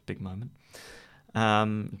my big moment.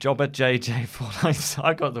 Job at JJ496.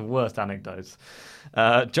 I got the worst anecdotes.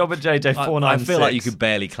 Job at JJ496. I feel like you could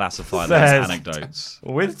barely classify those anecdotes.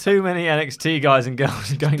 With too many NXT guys and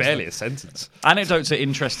girls going. Barely a sentence. Anecdotes are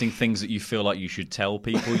interesting things that you feel like you should tell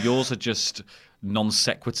people. Yours are just non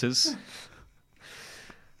sequiturs.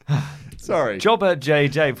 Sorry. Job at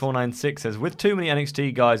JJ496 says, with too many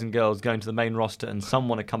NXT guys and girls going to the main roster and some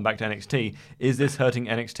want to come back to NXT, is this hurting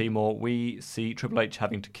NXT more? We see Triple H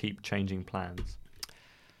having to keep changing plans.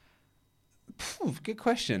 Good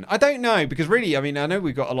question. I don't know, because really, I mean, I know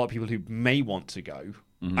we've got a lot of people who may want to go.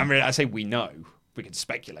 I mean, I say we know. We can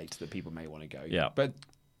speculate that people may want to go. Yeah. But,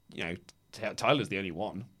 you know, Tyler's the only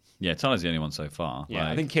one. Yeah, Tyler's the only one so far. Yeah,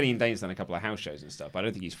 I think Killian Dane's done a couple of house shows and stuff, but I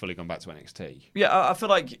don't think he's fully gone back to NXT. Yeah, I feel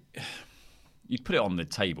like you'd put it on the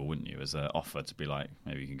table, wouldn't you, as an offer to be like,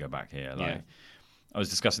 maybe you can go back here. Like, I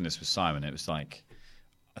was discussing this with Simon. It was like,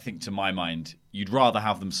 I think to my mind, you'd rather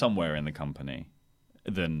have them somewhere in the company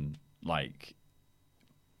than like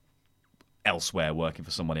elsewhere working for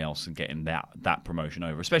somebody else and getting that promotion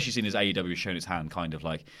over, especially seeing as AEW has shown its hand kind of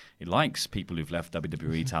like it likes people who've left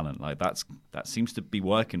WWE talent. Like that seems to be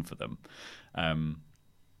working for them.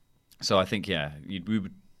 So I think,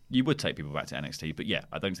 you would take people back to NXT, but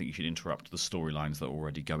I don't think you should interrupt the storylines that are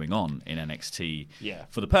already going on in NXT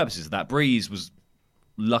for the purposes of that. Breeze was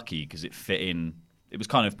lucky because it fit in. It was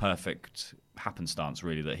kind of perfect happenstance,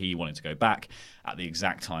 really, that he wanted to go back at the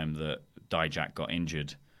exact time that Dijak got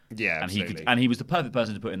injured. Yeah, absolutely. And he was the perfect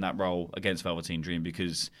person to put in that role against Velveteen Dream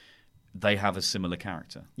because they have a similar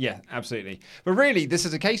character. Yeah, absolutely. But really, this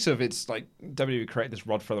is a case of it's like WWE created this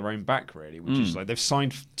rod for their own back, really, which is like they've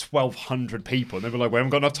signed 1,200 people and they were like, we haven't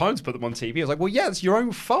got enough time to put them on TV. I was like, well, yeah, it's your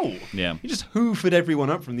own fault. Yeah. You just hoovered everyone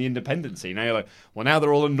up from the independent scene. Now you're like, well, now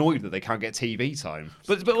they're all annoyed that they can't get TV time.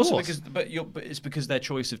 But also because it's because their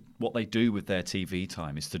choice of what they do with their TV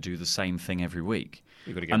time is to do the same thing every week.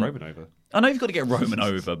 You've got to get Roman over. I know you've got to get Roman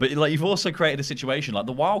over, but like you've also created a situation like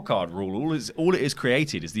the wildcard rule. All it is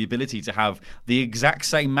created is the ability to have the exact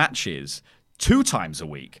same matches 2 times a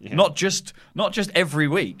week, not just every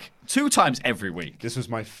week, 2 times every week. This was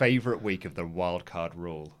my favourite week of the wildcard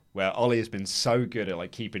rule, where Ollie has been so good at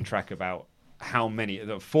like keeping track about how many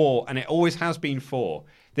 4, and it always has been 4.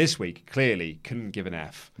 This week, clearly, couldn't give an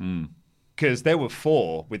F. Because there were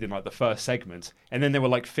 4 within like the first segment, and then there were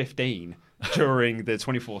like 15 during the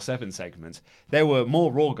 24/7 segment. There were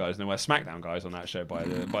more Raw guys than there were SmackDown guys on that show by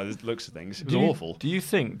the looks of things. It was awful. Do you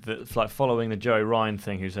think that like following the Joey Ryan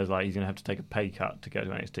thing, who says like he's going to have to take a pay cut to go to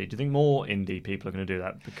NXT? Do you think more indie people are going to do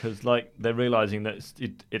that because like they're realizing that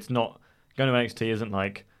it's not going to NXT isn't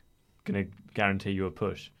like going to guarantee you a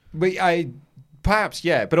push? Perhaps,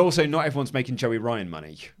 yeah, but also not everyone's making Joey Ryan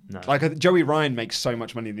money. No. Like Joey Ryan makes so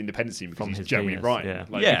much money in the independent scene because From he's his Joey penis, Ryan.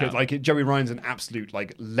 yeah. Because, like Joey Ryan's an absolute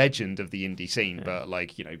like legend of the indie scene, but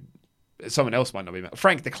like you know, someone else might not be.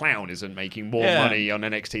 Frank the Clown isn't making more money on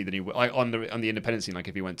NXT than he would like on the independent scene. Like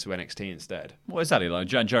if he went to NXT instead. Well, exactly. Like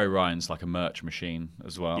Joey Ryan's like a merch machine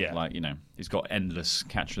as well. Yeah. Like he's got endless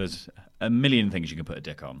catch. There's a million things you can put a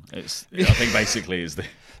dick on. I think basically is the.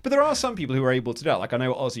 But there are some people who are able to do it. Like I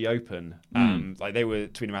know Aussie Open, like they were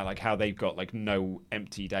tweeting about like how they've got like no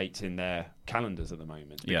empty dates in their calendars at the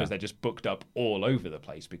moment because they're just booked up all over the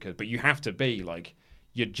place. But you have to be like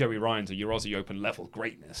your Joey Ryans or your Aussie Open level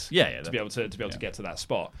greatness, to be able to get to that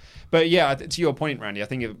spot. But yeah, to your point, Randy, I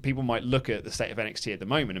think if people might look at the state of NXT at the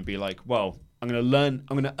moment and be like, well, I'm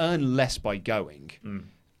going to earn less by going.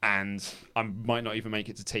 And I might not even make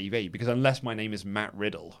it to TV because unless my name is Matt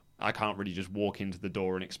Riddle, I can't really just walk into the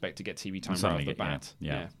door and expect to get TV time right off the bat.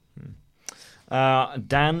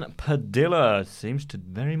 Dan Padilla seems to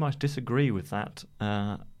very much disagree with that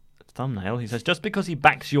thumbnail. He says, just because he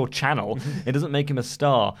backs your channel, it doesn't make him a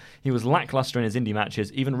star. He was lackluster in his indie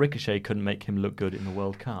matches. Even Ricochet couldn't make him look good in the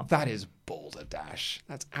World Cup. That is balderdash.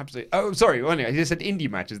 That's absolutely... Oh, sorry. Well, anyway, he just said indie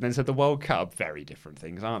matches and then said the World Cup. Very different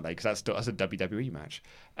things, aren't they? Because that's a WWE match.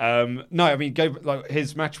 No, I mean, go like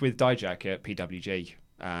his match with Dijak at PWG,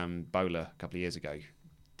 Bowler, a couple of years ago.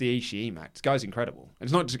 The Ishii match. This guy's incredible.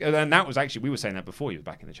 It's not just... And that was actually... We were saying that before he was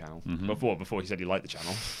back in the channel. Before he said he liked the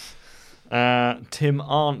channel. Tim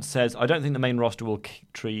Arndt says, I don't think the main roster will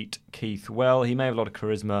treat Keith well. He may have a lot of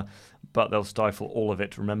charisma, but they'll stifle all of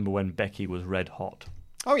it. Remember when Becky was red hot?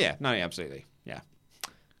 Oh, yeah. No, yeah, absolutely. Yeah.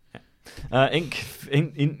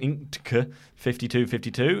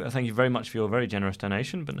 Ink5252, thank you very much for your very generous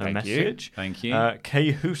donation, but no message. Thank you.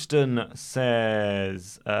 Kay Houston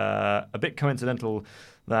says, a bit coincidental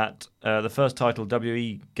that the first title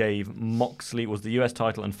WE gave Moxley was the US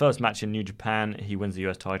title, and first match in New Japan, he wins the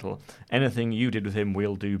US title. Anything you did with him,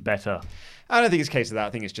 we'll do better. I don't think it's a case of that. I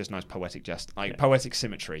think it's just nice poetic poetic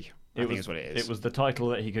symmetry. I think is what it is. It was the title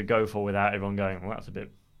that he could go for without everyone going, well, that's a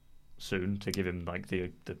bit soon to give him like the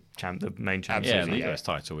main championship. Yeah, the US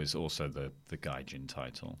title is also the Gaijin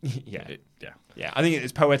title. Yeah. I think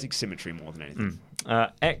it's poetic symmetry more than anything.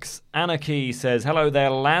 X Anarchy says, hello there,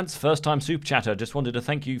 lads. First time super chatter. Just wanted to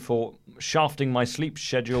thank you for shafting my sleep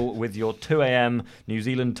schedule with your 2 a.m. New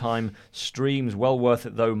Zealand time streams. Well worth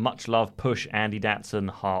it though. Much love. Push Andy Datson.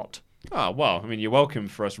 Heart. Oh, well, I mean, you're welcome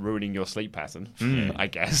for us ruining your sleep pattern, I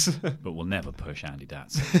guess. But we'll never push Andy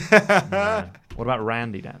Datson. No. What about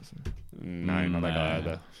Randy Datson? No, not that guy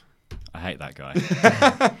either. I hate that guy.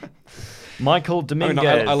 Michael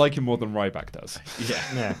Dominguez. I like him more than Ryback does.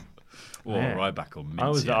 Yeah. Or Ryback or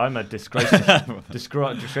Mincy. I'm a disgrace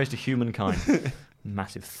to humankind.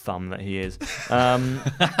 Massive thumb that he is.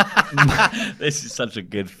 This is such a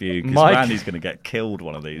good feud because Randy's going to get killed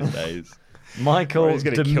one of these days. Michael he's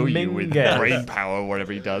going to kill you with Dominguez, brain power or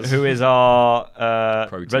whatever he does. who is our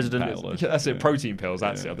Protein resident. That's it, protein pills.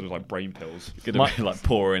 That's it. I thought it was like brain pills. Going to be like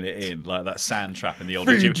pouring it in, like that sand trap in the old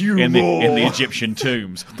Feed you in the more. Egyptian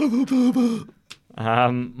tombs.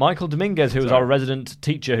 Michael Dominguez, who is our resident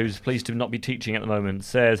teacher, who's pleased to not be teaching at the moment,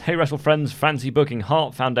 says, hey, Wrestle Friends, fancy booking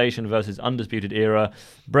Hart Foundation versus Undisputed Era,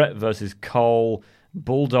 Brett versus Cole,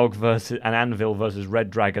 Bulldog versus and Anvil versus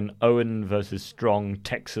Red Dragon, Owen versus Strong,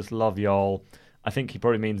 Texas Love Y'all. I think he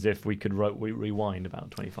probably means if we could rewind about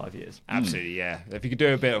 25 years. Absolutely, yeah. If you could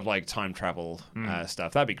do a bit of like time travel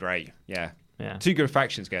stuff, that'd be great. Yeah. Two good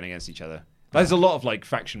factions going against each other. There's a lot of like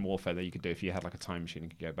faction warfare that you could do if you had like a time machine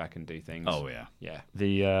and could go back and do things. Oh yeah, yeah.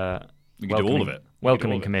 You could do all of it.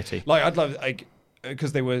 Welcoming committee. Like I'd love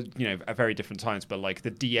because they were at very different times, but like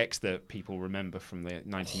the DX that people remember from the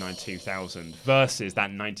 99-2000 versus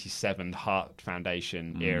that 97 Hart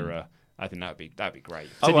Foundation era. I think that'd be great.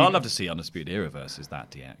 Oh, well, I'd love to see Undisputed Era versus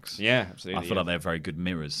that DX. Yeah, absolutely. I feel like they're very good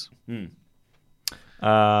mirrors.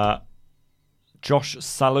 Josh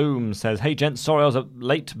Saloom says, hey, gents, sorry I was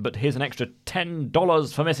late, but here's an extra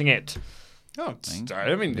 $10 for missing it. Oh,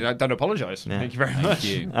 I mean, don't apologise. Yeah. Thank you very much.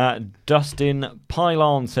 You. Dustin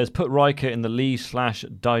Pylon says, put Riker in the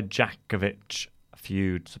Lee/Dijakovic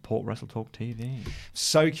feud. Support Wrestle Talk TV.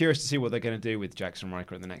 So curious to see what they're going to do with Jackson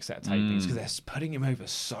Riker in the next set of tapings because they're putting him over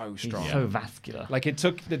so strong. He's so vascular. Like it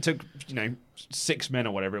took 6 men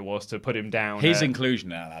or whatever it was to put him down. His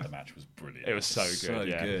inclusion in that ladder match was brilliant. It was so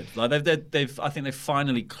good. Like I think they've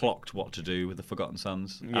finally clocked what to do with the Forgotten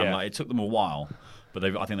Sons. Yeah. It took them a while, but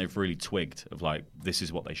I think they've really twigged of like this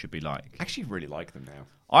is what they should be like. I actually really like them now.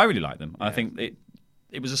 I really like them. Yeah. I think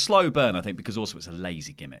it was a slow burn, I think, because also it's a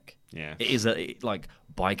lazy gimmick. Yeah. It is like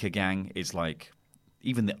Biker Gang is like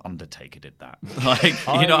even the Undertaker did that. Like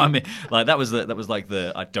you know what I mean? Like that was like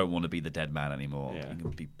the I don't want to be the dead man anymore. Yeah. You can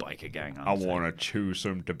be Biker Gang. I want to chew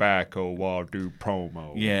some tobacco while do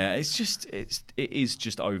promo. Yeah, it is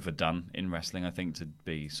just overdone in wrestling, I think, to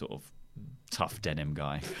be sort of tough denim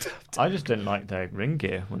guy. I just didn't like their ring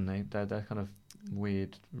gear when they're kind of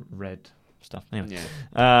weird red stuff. Anyway.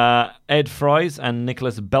 Yeah. Ed Fries and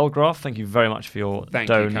Nicholas Belgraf, thank you very much for your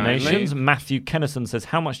donations. Matthew Kennison says,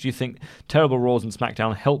 how much do you think terrible Raws and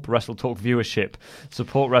SmackDown help Wrestle Talk viewership?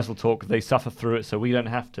 Support Wrestle Talk. They suffer through it, so we don't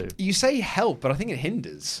have to. You say help, but I think it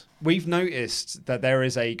hinders. We've noticed that there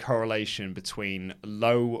is a correlation between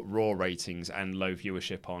low Raw ratings and low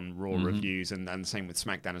viewership on Raw reviews, and the same with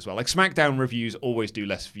SmackDown as well. Like SmackDown reviews always do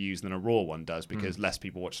less views than a Raw one does because less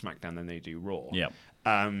people watch SmackDown than they do Raw. Yeah.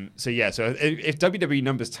 So if WWE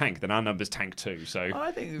numbers tank, then our numbers tank too. So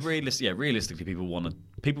I think realistically, people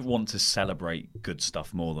want to celebrate good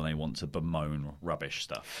stuff more than they want to bemoan rubbish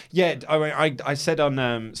stuff. Yeah, I said on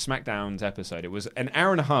SmackDown's episode, it was an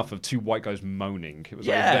hour and a half of two white guys moaning. It was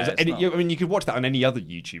you could watch that on any other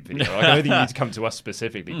YouTube video. I don't think you need to come to us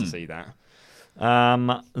specifically to see that.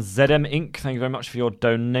 ZM Inc., thank you very much for your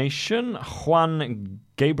donation. Juan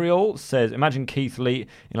Gabriel says, imagine Keith Lee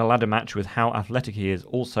in a ladder match with how athletic he is.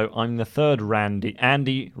 Also, I'm the third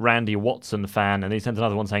Randy Watson fan, and he sent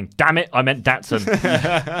another one saying, damn it, I meant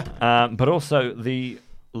Datsun. But also the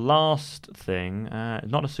last thing,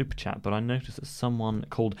 not a super chat, but I noticed that someone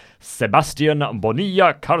called Sebastian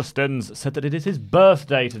Bonilla Karstens said that it is his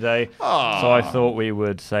birthday today. Oh. So I thought we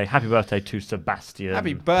would say happy birthday to Sebastian.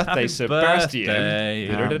 Happy birthday, Sebastian.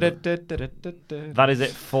 That is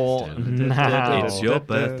it for now. It's your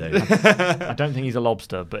birthday. I don't think he's a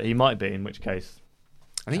lobster, but he might be, in which case.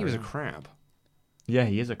 I think he was a crab. Yeah,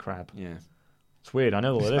 he is a crab. Yeah. It's weird. I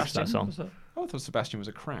know all the lyrics to that song. I thought Sebastian was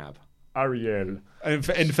a crab. Ariel. In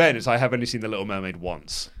fairness, I have only seen The Little Mermaid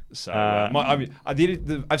once. So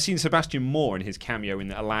I've seen Sebastian more in his cameo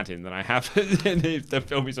in Aladdin than I have in the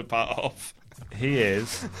film he's a part of. He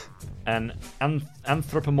is an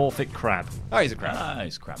anthropomorphic crab. Oh, he's a crab. Ah,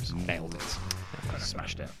 he's crabs. Nailed it.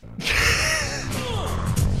 Smashed it.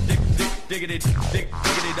 Diggity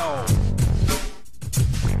dog.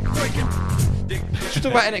 Should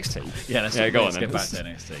we talk about NXT? Yeah, let's go on then. Get back to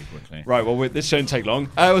NXT quickly. Right, well, this shouldn't take long.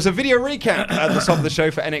 It was a video recap at the top of the show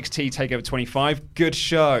for NXT TakeOver 25. Good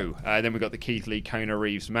show. Then we got the Keith Lee Kona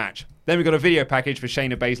Reeves match. Then we got a video package for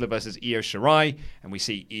Shayna Baszler versus Io Shirai, and we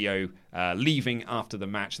see Io leaving after the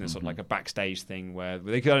match, and there's sort of like a backstage thing where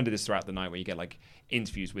they go into this throughout the night where you get like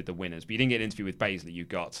interviews with the winners, but you didn't get an interview with Baszler. You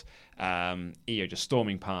got Io just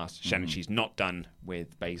storming past Shannon. She's not done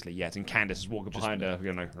with Baszler yet, and Candice is walking behind her.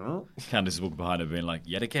 You know, Candice is walking behind her, being like,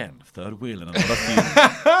 "Yet again, third wheel and another feud.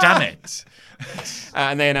 Damn it!"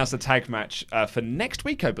 And they announced the tag match for next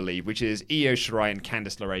week, I believe, which is Io Shirai and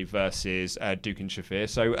Candice LeRae versus Duke and Shafir.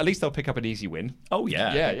 So at least they'll pick up an easy win. Oh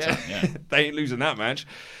yeah, yeah. They ain't losing that match.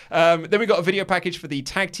 Then we got a video package for the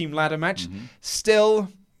tag team ladder match. Still,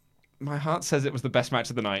 my heart says it was the best match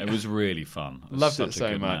of the night. It was really fun. Loved it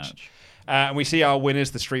so much. And we see our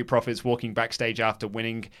winners, the Street Profits, walking backstage after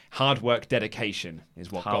winning. Hard work, dedication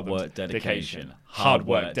is what got them. Hard work, dedication. Hard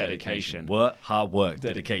work, dedication. Hard work,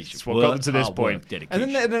 dedication. That's what got them to this point.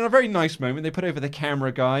 And then in a very nice moment, they put over the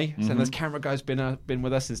camera guy. So this camera guy's been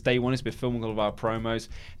with us since day one. He's been filming all of our promos.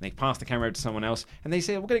 And they pass the camera over to someone else. And they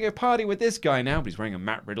say, we're going to go party with this guy now. But he's wearing a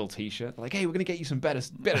Matt Riddle t-shirt. They're like, hey, we're going to get you some better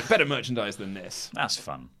merchandise than this. That's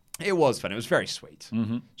fun. It was fun. It was very sweet.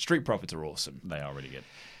 Street Profits are awesome. They are really good.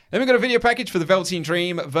 Then we got a video package for the Velveteen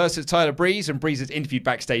Dream versus Tyler Breeze, and Breeze is interviewed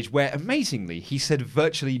backstage where, amazingly, he said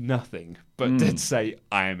virtually nothing, but did say,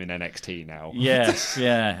 I am in NXT now. Yes,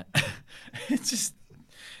 yeah. It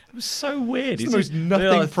was so weird. It's the most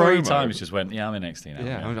nothing three promo. times just went, yeah, I'm in NXT now.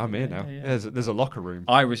 Yeah, I'm here now. Yeah. There's a locker room.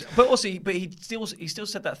 But also, he still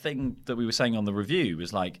said that thing that we were saying on the review,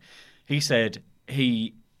 was like, he said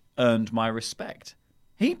he earned my respect.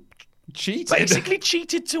 He cheated. Basically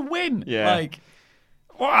cheated to win. Yeah. Like,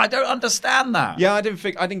 well, I don't understand that. Yeah, I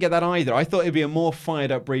didn't get that either. I thought it'd be a more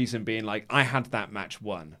fired up reason being like, I had that match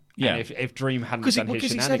won. Yeah. And if Dream hadn't done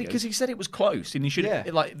his shenanigans. Because he said it was close, and he should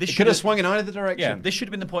this could have swung in either direction. Yeah, this should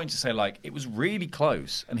have been the point to say, like, it was really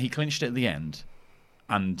close, and he clinched it at the end,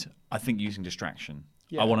 and I think using distraction.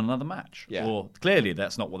 I want another match. Yeah. Or clearly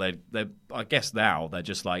that's not what they I guess now they're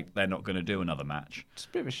just like, they're not going to do another match. It's a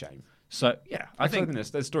bit of a shame. So, yeah. I think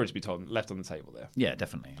there's stories to be told, left on the table there. Yeah,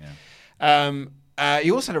 definitely. Yeah.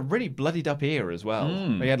 He also had a really bloodied up ear as well.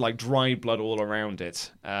 He had like dried blood all around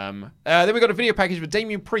it. Then we got a video package for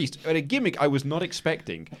Damian Priest, and a gimmick I was not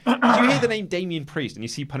expecting. You hear the name Damian Priest and you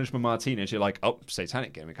see Punishment Martinez, you're like, oh,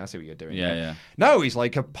 satanic gimmick. I see what you're doing. Yeah. No, he's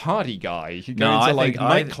like a party guy. He goes into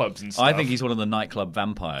nightclubs and stuff. I think he's one of the nightclub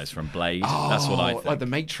vampires from Blade. That's what I think. Like the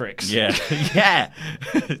Matrix. Yeah. Yeah.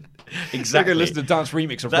 Exactly. Go listen to Dance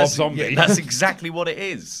Remix of Rob Zombie. Yeah, that's exactly what it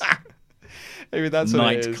is. Maybe that's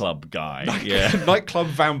nightclub guy. Nightclub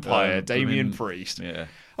vampire, Damian Priest. Yeah.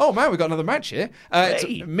 Oh man, we got another match here.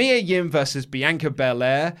 It's Mia Yim versus Bianca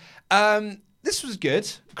Belair. This was good.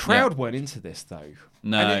 Crowd weren't into this though.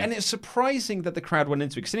 No. And it's surprising that the crowd went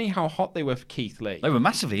into it, considering how hot they were for Keith Lee. They were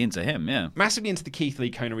massively into him, yeah. Massively into the Keith Lee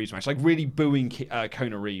Kona Reeves match, like really booing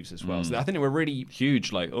Kona Reeves as well. So I think they were really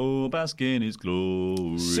huge, like, oh, bask in his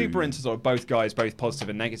glory. Super into sort of both guys, both positive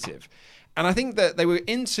and negative. And I think that they were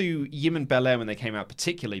into Yim and Belair when they came out,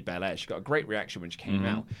 particularly Belair. She got a great reaction when she came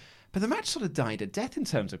out. But the match sort of died a death in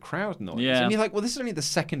terms of crowd noise. Yeah. And you're like, well, this is only the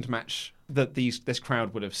second match that this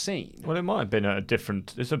crowd would have seen. Well, it might have been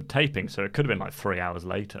it's a taping, so it could have been like 3 hours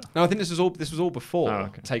later. No, I think this was all before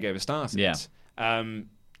Takeover started. Yeah.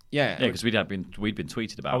 Yeah, because we'd been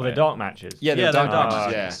tweeted about it. Oh, the dark matches. Yeah, the dark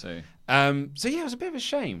matches, yeah. So. So yeah, it was a bit of a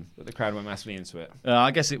shame that the crowd went massively into it.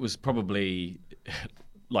 I guess it was probably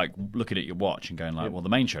like looking at your watch and going like, well, the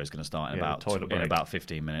main show is going to start in about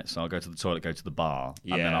 15 minutes. So I'll go to the toilet, go to the bar,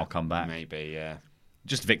 and then I'll come back. Maybe, yeah.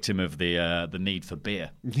 Just victim of the need for beer.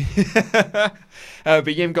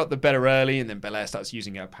 But Yim got the better early, and then Belair starts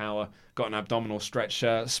using her power. Got an abdominal stretch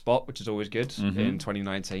spot, which is always good in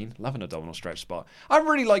 2019. Love an abdominal stretch spot. I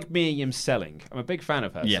really like Mia Yim's selling. I'm a big fan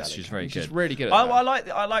of her. Yes, selling. she's very good. She's really good at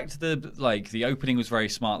that. I liked the opening was very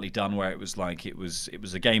smartly done, where it was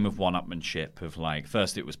a game of one-upmanship of like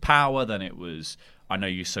first it was power, then it was I know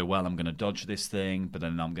you so well, I'm going to dodge this thing, but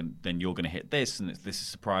then you're going to hit this, and this is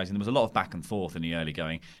surprising. There was a lot of back and forth in the early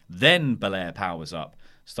going. Then Belair powers up,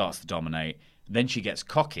 starts to dominate. Then she gets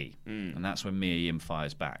cocky, and that's when Mia Yim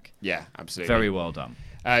fires back. Yeah, absolutely. Very well done.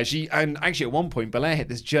 And actually, at one point, Belair hit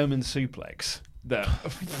this German suplex that.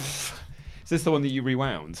 Is this the one that you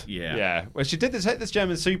rewound? Yeah. Yeah. Well, she did hit this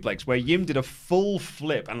German suplex where Yim did a full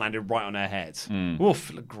flip and landed right on her head.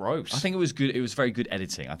 Oof, gross. I think it was good. It was very good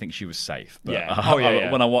editing. I think she was safe. But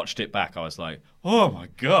yeah. When I watched it back, I was like, oh my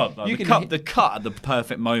God. Like, the cut at the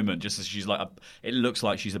perfect moment, just as she's like, it looks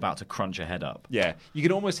like she's about to crunch her head up. Yeah. You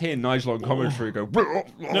can almost hear Nigel on commentary go, that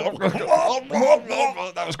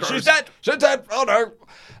was gross. She's dead. She's dead. Oh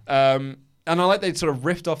no. And I like they sort of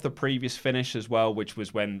riffed off the previous finish as well, which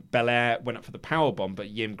was when Belair went up for the powerbomb, but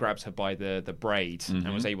Yim grabs her by the braid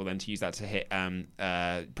and was able then to use that to hit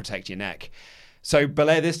protect your neck. So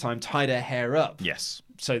Belair this time tied her hair up. Yes.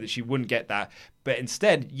 So that she wouldn't get that. But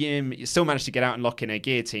instead, Yim still managed to get out and lock in her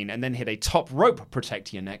guillotine and then hit a top rope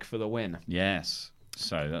protect your neck for the win. Yes.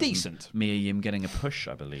 So that's decent. Mia Yim getting a push,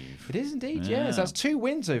 I believe. It is indeed, yes. That's 2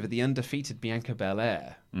 wins over the undefeated Bianca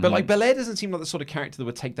Belair. But like Belair doesn't seem like the sort of character that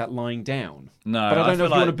would take that lying down. No, but I don't know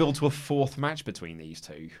if you want to build to a 4th match between these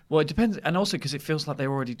two. Well, it depends, and also because it feels like they're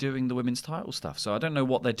already doing the women's title stuff. So I don't know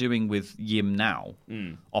what they're doing with Yim now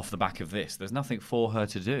off the back of this. There's nothing for her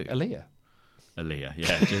to do. Aaliyah,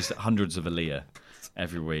 yeah, just hundreds of Aaliyah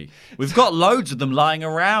every week. We've got loads of them lying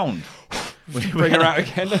around. Bring her out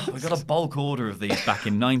again. We got a bulk order of these back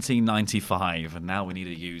in 1995, and now we need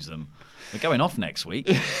to use them. We're going off next week.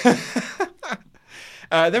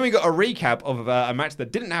 Then we got a recap of a match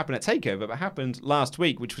that didn't happen at TakeOver, but happened last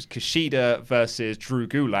week, which was Kushida versus Drew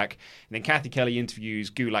Gulak. And then Kathy Kelly interviews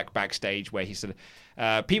Gulak backstage, where he said,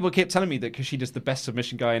 people keep telling me that Kushida's the best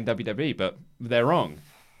submission guy in WWE, but they're wrong.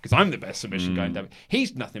 Because I'm the best submission guy in WWE.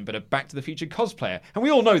 He's nothing but a Back to the Future cosplayer. And we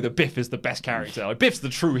all know that Biff is the best character. Like, Biff's the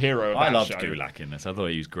true hero of that I loved show. Gulak in this. I thought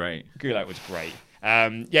he was great. Gulak was great. I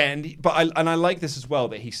like this as well,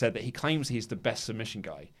 that he said that he claims he's the best submission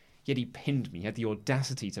guy. Yet he pinned me. He had the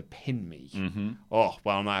audacity to pin me. Oh,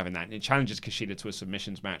 well, I'm not having that. And it challenges Kushida to a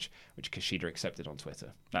submissions match, which Kushida accepted on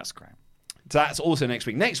Twitter. That's great. So that's also next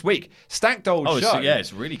week. Next week, stacked old show.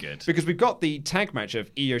 It's really good. Because we've got the tag match of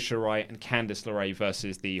Io Shirai and Candice LeRae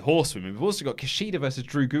versus the Horsewomen. We've also got Kushida versus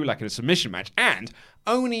Drew Gulak in a submission match. And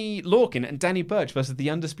Oni Lorcan and Danny Burch versus the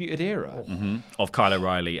Undisputed Era. Of Kyle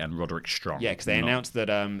O'Reilly and Roderick Strong. Yeah, because they announced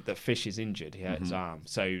that Fish is injured. He hurt his arm.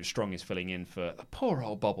 So Strong is filling in for the poor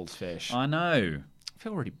old bobbled Fish. I know. I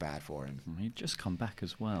feel really bad for him. He'd just come back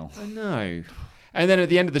as well. I know. And then at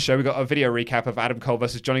the end of the show, we got a video recap of Adam Cole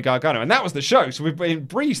versus Johnny Gargano. And that was the show. So we've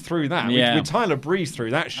breezed through that. Yeah. We Tyler breezed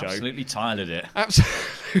through that show. Absolutely tired it.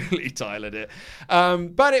 Absolutely tired it.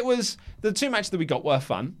 But it was the 2 matches that we got were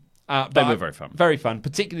fun. They were very fun. Very fun,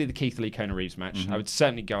 particularly the Keith Lee Kona Reeves match. I would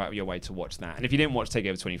certainly go out of your way to watch that. And if you didn't watch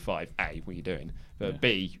TakeOver 25, A, what are you doing? But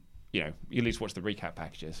B, you at least watch the recap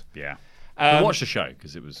packages. Yeah. Watch the show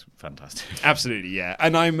because it was fantastic. Absolutely, yeah.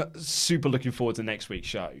 And I'm super looking forward to next week's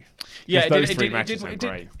show. Yeah, those 3 matches are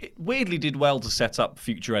great. It weirdly did well to set up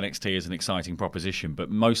future NXT as an exciting proposition, but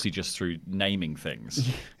mostly just through naming things.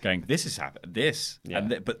 Going, this has happened, this. Yeah.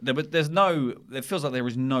 And there's no, it feels like there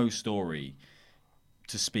is no story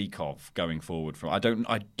to speak of going forward from. I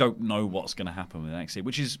don't know what's going to happen with NXT,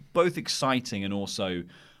 which is both exciting and also,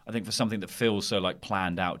 I think, for something that feels so like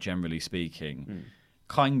planned out, generally speaking.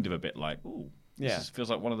 Kind of a bit like, this feels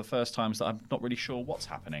like one of the first times that I'm not really sure what's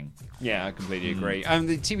happening. Yeah, I completely agree.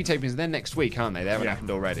 The TV tapings, they're next week, aren't they? They haven't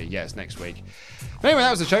happened already. Yeah, it's next week. But anyway,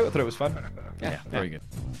 that was the show. I thought it was fun. Yeah, very good.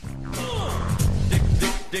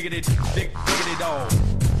 Diggity dog.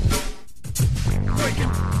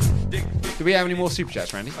 Do we have any more super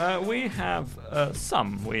chats, Randy? We have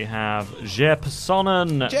some. We have Jer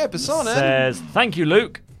Personen. Says, thank you,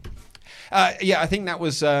 Luke. I think that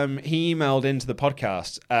was he emailed into the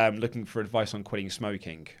podcast looking for advice on quitting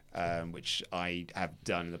smoking, which I have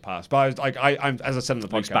done in the past. But I'm as I said on the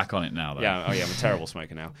podcast, Luke's back on it now, though. Yeah, I'm a terrible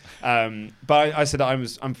smoker now. But I said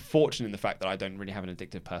I'm fortunate in the fact that I don't really have an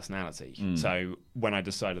addictive personality. So when I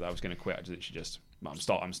decided that I was going to quit, I literally just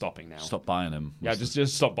I'm stopping now. Stop buying them. Yeah,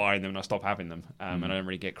 just stop buying them and I stop having them. And I don't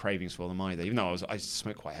really get cravings for them either, even though I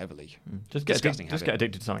smoke quite heavily. Just get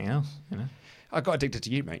addicted to something else, you know. I got addicted to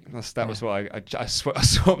you, mate. That was why I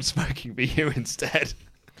swapped smoking for you instead.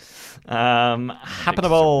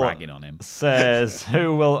 Happenable ragging on him. says,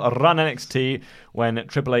 who will run NXT when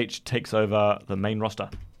Triple H takes over the main roster?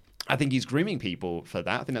 I think he's grooming people for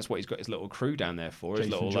that. I think that's what he's got his little crew down there for.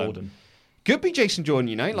 Jason his little Jordan. Could be Jason Jordan,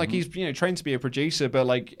 you know, like he's trained to be a producer, but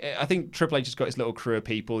like I think Triple H has got his little crew of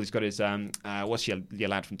people. He's got his what's your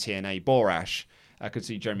lad from TNA, Borash. I could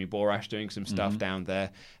see Jeremy Borash doing some stuff down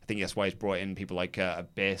there. I think that's why he's brought in people like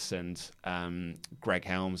Abyss and Greg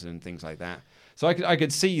Helms and things like that. So I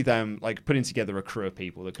could see them like putting together a crew of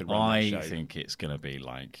people that could run that show. I think it's going to be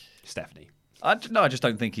like Stephanie. I just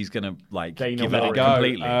don't think he's going to like Daniel give it up Bryan.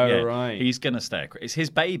 completely. Oh, right. He's going to stay. It's his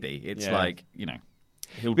baby. It's like, you know,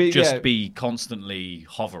 he'll be constantly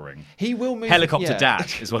hovering. He will move. Helicopter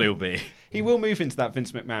dad is what he'll be. He will move into that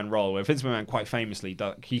Vince McMahon role where Vince McMahon quite famously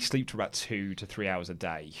he sleeps for about 2 to 3 hours a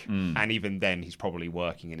day, and even then he's probably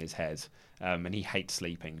working in his head. And he hates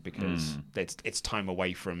sleeping because it's time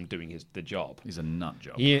away from doing the job. He's a nut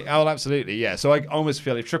job. Absolutely, yeah. So I almost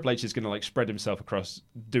feel if Triple H is going to like spread himself across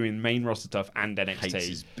doing main roster stuff and NXT, hates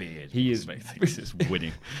his beard. He is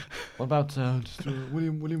winning. What about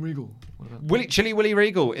William Regal? Chili Willie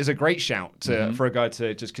Regal is a great shout for a guy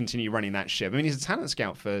to just continue running that ship. I mean, he's a talent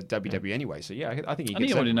scout for WWE anyway, so yeah, I think he. And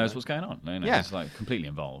he already knows what's going on. You know, he's like completely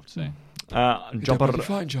involved. So.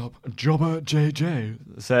 Fine job. Jobber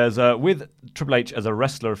JJ says, with Triple H as a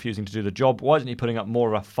wrestler refusing to do the job, why isn't he putting up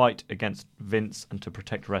more of a fight against Vince and to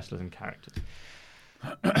protect wrestlers and characters?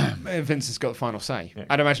 Vince has got the final say. Yeah.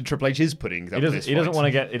 I'd imagine Triple H is putting. He doesn't want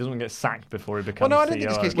to get sacked before he becomes. Well, no, I don't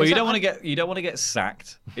think it's well, you don't want to get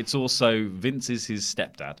sacked. It's also Vince is his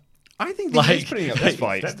stepdad. I think he's putting up this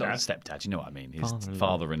fight. Stepdad, you know what I mean? His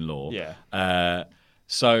father-in-law. Yeah.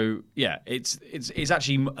 So yeah, it's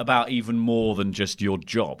actually about even more than just your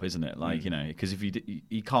job, isn't it? Like you know, because if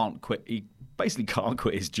he can't quit, he basically can't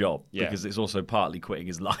quit his job because it's also partly quitting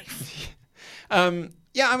his life. Yeah,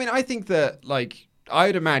 I mean, I think that like I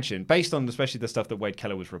would imagine, based on especially the stuff that Wade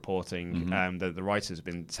Keller was reporting, that the writers have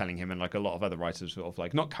been telling him, and like a lot of other writers sort of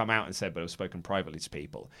like not come out and said, but have spoken privately to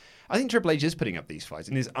people. I think Triple H is putting up these fights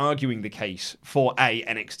and is arguing the case for A,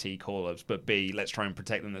 NXT call-ups, but B, let's try and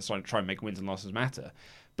protect them, let's try and make wins and losses matter.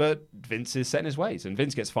 But Vince is set in his ways, and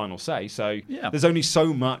Vince gets final say. So there's only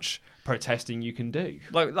so much protesting you can do.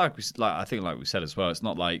 Like we said as well, it's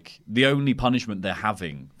not like the only punishment they're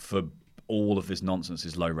having for all of this nonsense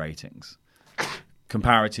is low ratings.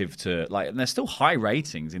 Comparative to and there's still high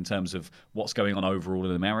ratings in terms of what's going on overall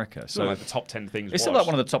in America. So like the top 10 things. It's still like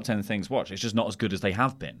one of the top 10 things watched. It's just not as good as they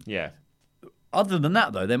have been. Yeah. Other than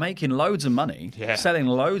that, though, they're making loads of money, selling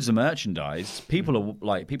loads of merchandise. People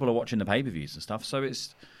are watching the pay-per-views and stuff. So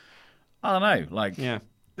it's, I don't know,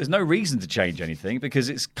 there's no reason to change anything because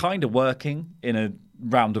it's kind of working in a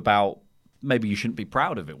roundabout. Maybe you shouldn't be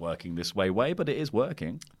proud of it working this way, but it is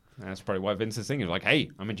working. That's probably why Vince is thinking like,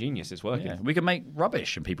 "Hey, I'm a genius. It's working. Yeah, we can make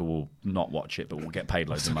rubbish and people will not watch it, but we'll get paid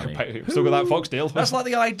loads of money. Still got that Fox deal. That's like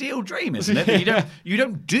the ideal dream, isn't it? You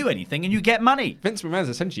don't do anything and you get money. Vince McMahon's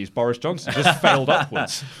essentially Boris Johnson, just failed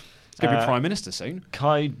upwards. He's going to be Prime Minister soon.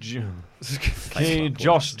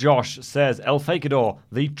 Josh says El Fakador,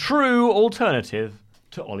 the true alternative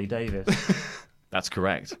to Ollie Davis. That's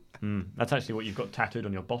correct. That's actually what you've got tattooed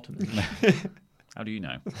on your bottom. Isn't it? How do you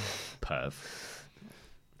know? Perv.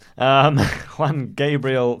 Juan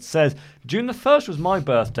Gabriel says, June the 1st was my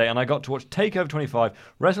birthday and I got to watch TakeOver 25,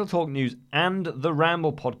 Wrestle Talk News and the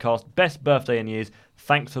Ramble podcast. Best birthday in years.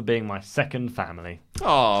 Thanks for being my second family.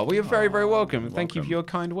 Oh, we are very, very welcome. Thank you for your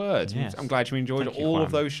kind words. Yes. I'm glad you enjoyed all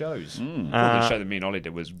of those shows. The show that me and Ollie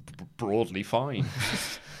did was broadly fine.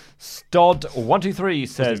 Stod123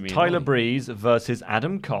 says Tyler Breeze versus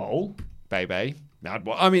Adam Cole. Baby.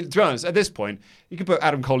 I mean, to be honest, at this point, you could put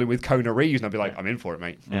Adam Cole in with Kona Reeves and I'd be like, I'm in for it,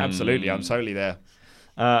 mate. Absolutely, I'm totally there.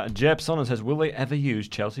 Jeb Sonnen says, will they ever use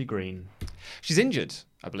Chelsea Green? She's injured,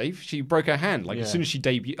 I believe. She broke her hand. As soon as she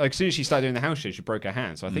as soon as she started doing the house show, she broke her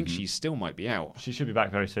hand. So I think she still might be out. She should be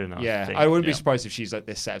back very soon. I wouldn't be surprised if she's at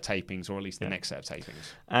this set of tapings, or at least the next set of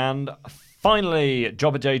tapings. And finally,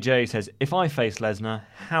 Jobber JJ says, if I face Lesnar,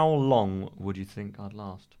 how long would you think I'd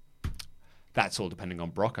last? That's all depending on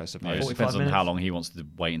Brock, I suppose. It depends on how long he wants to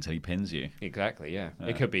wait until he pins you. Exactly, yeah.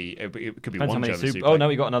 It could be Depends one German suplex. Oh, no,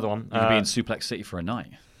 we got another one. You could be in Suplex City for a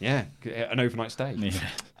night. Yeah, an overnight stay. Yeah.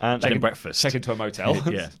 And breakfast. Check into a motel.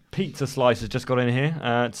 Yeah. Pizza Slice has just got in here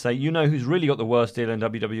to say, you know who's really got the worst deal in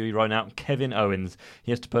WWE right now? Kevin Owens.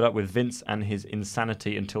 He has to put up with Vince and his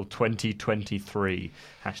insanity until 2023.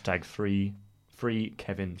 #3 free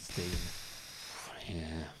Kevin Steen.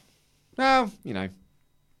 Yeah. Well, you know,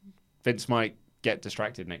 Vince might get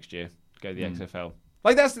distracted next year, go to the XFL.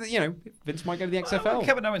 Like, that's, Vince might go to the XFL. Well,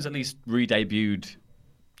 Kevin Owens at least re-debuted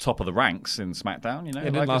top of the ranks in SmackDown, you know. It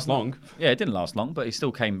didn't last long. Yeah, it didn't last long, but he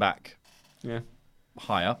still came back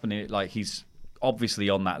high up, and he's obviously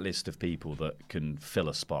on that list of people that can fill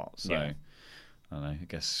a spot. So, I don't know, I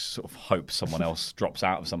guess sort of hope someone else drops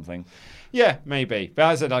out of something. Yeah, maybe.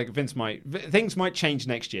 But as I said, things might change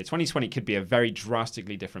next year. 2020 could be a very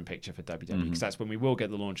drastically different picture for WWE, because that's when we will get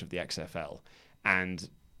the launch of the XFL. And,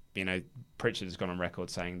 Pritchard has gone on record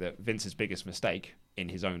saying that Vince's biggest mistake in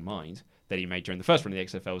his own mind that he made during the first run of the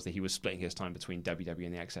XFL was that he was splitting his time between WWE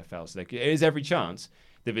and the XFL. So there is every chance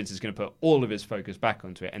that Vince is going to put all of his focus back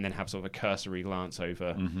onto it and then have sort of a cursory glance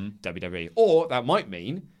over WWE. Or that might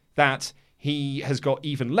mean that he has got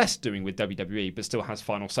even less doing with WWE, but still has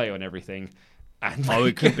final say on everything. And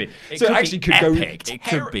it could be. It could go epic. It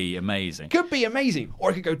could be amazing. Could be amazing, or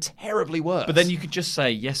it could go terribly worse. But then you could just say,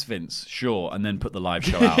 yes, Vince, sure, and then put the live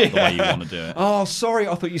show out the way you want to do it. Oh, sorry,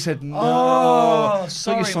 I thought you said no. Oh,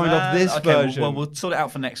 sorry, you signed off this okay, version. Well, we'll sort it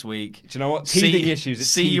out for next week. Do you know what? Teething issues.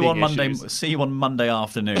 See you on Monday. See you on Monday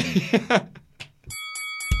afternoon.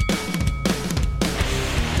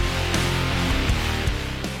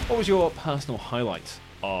 What was your personal highlight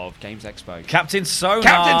of Games Expo? Captain Sonar.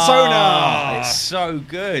 Captain Sonar. It's so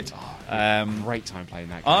good. Great time playing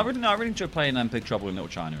that game. I really enjoyed playing Big Trouble in Little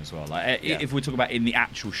China as well. If we talk about in the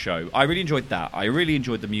actual show, I really enjoyed that. I really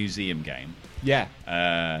enjoyed the museum game.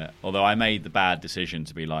 Yeah. Although I made the bad decision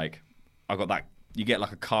to be like, I got that. You get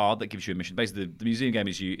like a card that gives you a mission. Basically, the museum game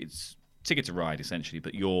it's Ticket to Ride essentially,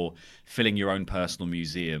 but you're filling your own personal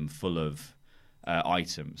museum full of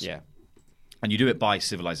items. Yeah. And you do it by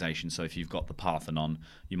civilization. So if you've got the Parthenon,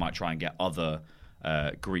 you might try and get other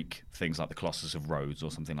Greek things like the Colossus of Rhodes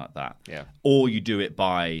or something like that. Yeah. Or you do it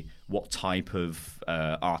by what type of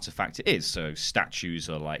artifact it is. So statues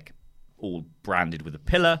are like all branded with a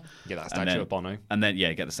pillar. Get that statue of Bono. And then,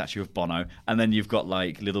 get the statue of Bono. And then you've got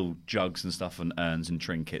like little jugs and stuff and urns and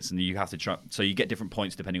trinkets. And you have to try. So you get different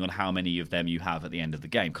points depending on how many of them you have at the end of the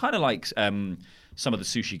game. Kind of like some of the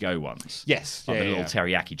Sushi Go ones. Yes. Like the little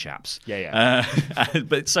teriyaki chaps. Yeah.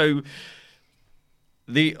 But so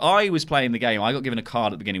I was playing the game. I got given a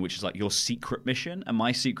card at the beginning, which is like your secret mission. And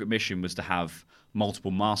my secret mission was to have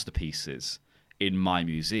multiple masterpieces in my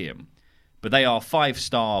museum. But they are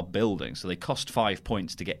 5-star buildings, so they cost 5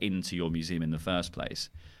 points to get into your museum in the first place.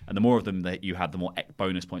 And the more of them that you had, the more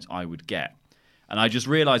bonus points I would get. And I just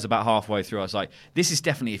realized about halfway through, I was like, this is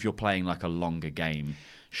definitely if you're playing like a longer game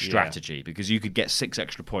strategy, because you could get 6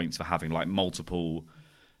 extra points for having like multiple,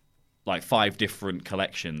 like 5 different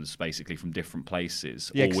collections basically from different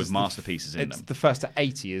places, all with masterpieces in them. It's the first to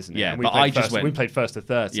 80, isn't it? Yeah, and we played first to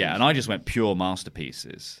 30. Yeah, and I just went pure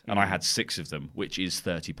masterpieces, and I had 6 of them, which is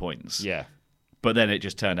 30 points. Yeah. But then it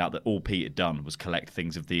just turned out that all Pete had done was collect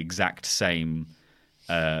things of the exact same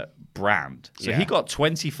brand. So he got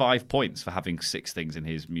 25 points for having 6 things in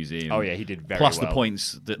his museum. Oh, yeah, he did very well. Plus well. the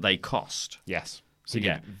points that they cost. Yes. So he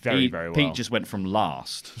did very well. Pete just went from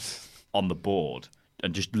last on the board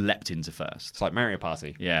and just leapt into first. It's like Mario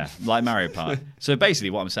Party. Yeah, like Mario Party. So basically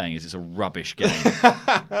what I'm saying is it's a rubbish game.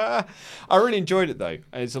 I really enjoyed it, though.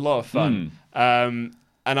 It's a lot of fun. And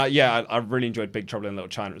I really enjoyed Big Trouble in Little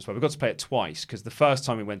China as well. We got to play it twice, because the first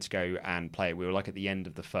time we went to go and play it, we were like at the end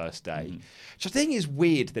of the first day. Which I think is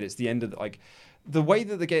weird that it's the end of the way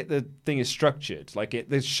that the thing is structured.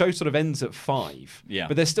 The show sort of ends at 5. Yeah.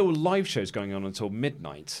 But there's still live shows going on until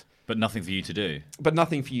midnight. But nothing for you to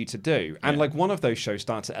do. And one of those shows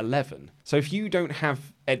starts at 11. So if you don't have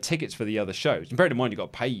tickets for the other shows, and bear in mind you've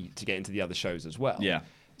got to pay to get into the other shows as well. Yeah.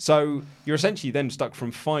 So you're essentially then stuck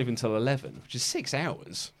from 5 until 11, which is 6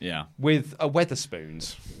 hours. Yeah. With a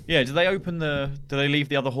Weatherspoons. Yeah. Do they leave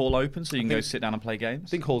the other hall open so you can go sit down and play games? I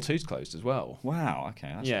think Hall 2's closed as well. Wow.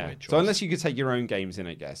 Okay. That's a weird choice. So unless you could take your own games in,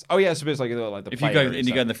 I guess. Oh yeah, so it's like the if play you go area and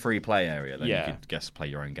you go in the free play area, then you could guess play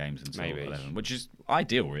your own games until 11, which is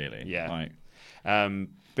ideal, really. Yeah.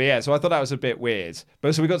 But yeah, so I thought that was a bit weird.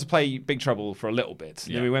 But so we got to play Big Trouble for a little bit.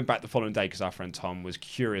 Then we went back the following day because our friend Tom was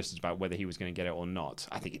curious about whether he was going to get it or not.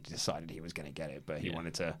 I think he decided he was going to get it, but he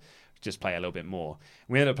wanted to just play a little bit more.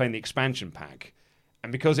 We ended up playing the expansion pack.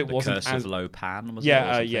 And because it wasn't Curse of Lo Pan, was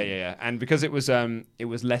yeah, and because it was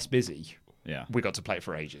less busy. Yeah, we got to play it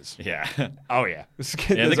for ages. Yeah. Oh yeah.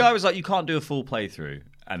 Yeah. The guy was like, "You can't do a full playthrough,"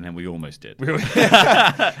 and then we almost did.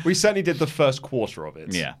 We certainly did the first quarter of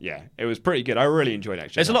it. Yeah. Yeah. It was pretty good. I really enjoyed it,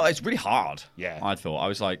 actually. It's really hard. Yeah. I thought. I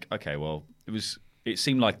was like, okay, well, it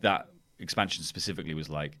seemed like that expansion specifically was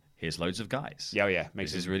like, here's loads of guys. Yeah, yeah.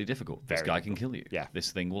 This is really difficult. This guy can kill you. Yeah.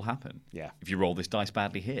 This thing will happen. Yeah. If you roll this dice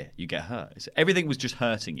badly here, you get hurt. Everything was just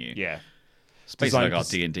hurting you. Yeah. It's basically like our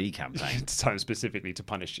D&D campaign. Designed specifically to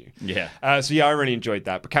punish you. Yeah. So yeah, I really enjoyed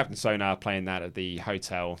that. But Captain Sonar playing that at the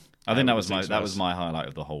hotel. I think that was my highlight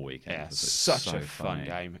of the whole weekend. Yeah, such a fun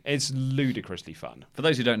game. It's ludicrously fun. For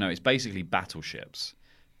those who don't know, it's basically battleships,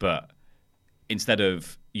 but instead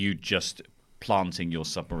of you just planting your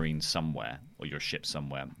submarine somewhere or your ship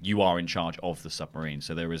somewhere, you are in charge of the submarine.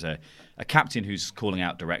 So there is a captain who's calling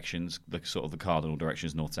out directions, the sort of the cardinal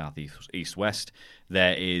directions, north, south, east, west.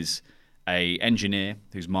 There is a engineer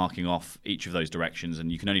who's marking off each of those directions,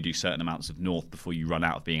 and you can only do certain amounts of north before you run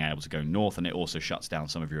out of being able to go north, and it also shuts down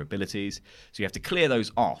some of your abilities. So you have to clear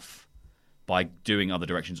those off by doing other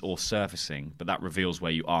directions or surfacing, but that reveals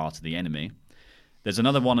where you are to the enemy. There's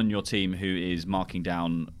another one on your team who is marking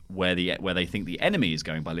down where they think the enemy is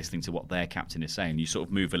going by listening to what their captain is saying. You sort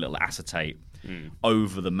of move a little acetate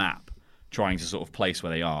over the map, trying to sort of place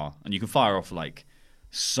where they are, and you can fire off like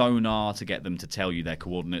sonar to get them to tell you their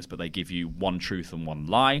coordinates, but they give you one truth and one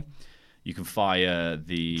lie. You can fire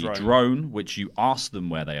the drone, which you ask them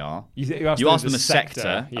where they are. You ask them a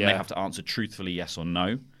sector, and they have to answer truthfully yes or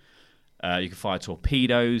no. You can fire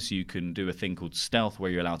torpedoes. You can do a thing called stealth,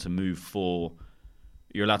 where you're allowed to move four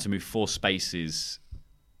spaces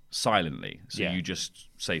silently. So you just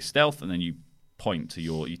say stealth, and then you point to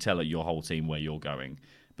you tell your whole team where you're going,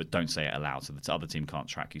 but don't say it aloud, so the other team can't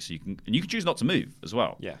track you. So you can choose not to move as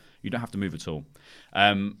well. Yeah, you don't have to move at all.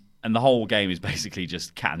 And the whole game is basically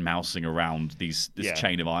just cat and mousing around this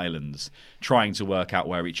chain of islands, trying to work out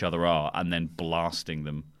where each other are, and then blasting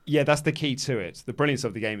them. Yeah, that's the key to it. The brilliance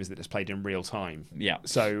of the game is that it's played in real time. Yeah,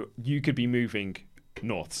 so you could be moving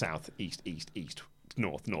north, south, east,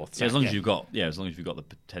 north, south. As long as you've got the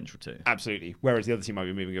potential to. Absolutely. Whereas the other team might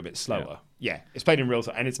be moving a bit slower. Yeah, it's played in real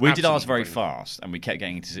time, and we did ours very fast, and we kept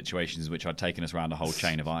getting into situations which had taken us around a whole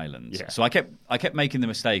chain of islands. Yeah. So I kept making the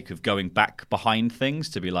mistake of going back behind things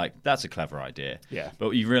to be like, that's a clever idea. Yeah.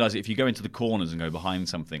 But you realise if you go into the corners and go behind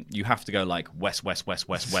something, you have to go like west,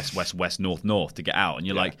 north to get out, and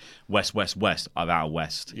you're like west. I'm out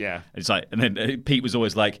west. Yeah. It's like, and then Pete was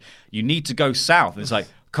always like, you need to go south, and it's like,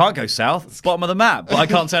 can't go south, bottom of the map. But I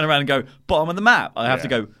can't turn around and go bottom of the map. I have to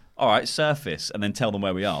go, all right, surface, and then tell them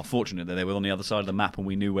where we are. Fortunately, they were on the other side of the map, and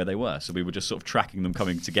we knew where they were. So we were just sort of tracking them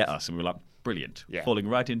coming to get us, and we were like, brilliant, falling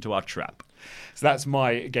right into our trap. So that's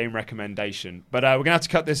my game recommendation. But we're going to have to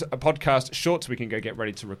cut this podcast short so we can go get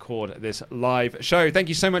ready to record this live show. Thank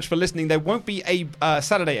you so much for listening. There won't be a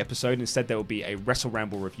Saturday episode. Instead, there will be a Wrestle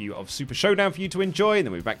Ramble review of Super Showdown for you to enjoy. And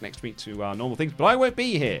then we'll be back next week to our normal things. But I won't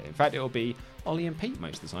be here. In fact, it will be Ollie and Pete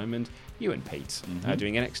most of the time, and you and Pete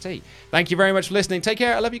doing NXT. Thank you very much for listening. Take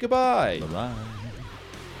care. I love you. Goodbye. Bye-bye.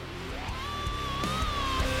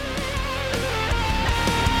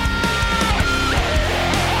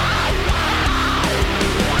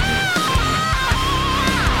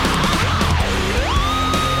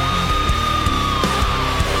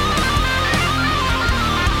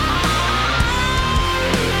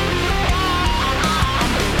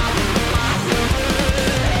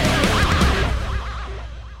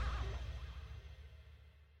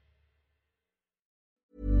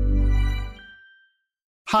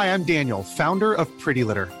 Hi, I'm Daniel, founder of Pretty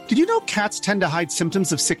Litter. Did you know cats tend to hide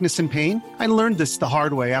symptoms of sickness and pain? I learned this the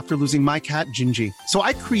hard way after losing my cat, Gingy. So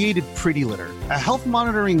I created Pretty Litter, a health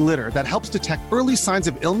monitoring litter that helps detect early signs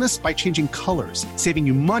of illness by changing colors, saving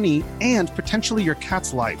you money and potentially your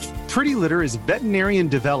cat's life. Pretty Litter is veterinarian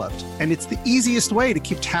developed, and it's the easiest way to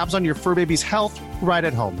keep tabs on your fur baby's health right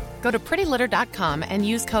at home. Go to prettylitter.com and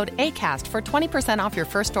use code ACAST for 20% off your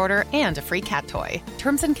first order and a free cat toy.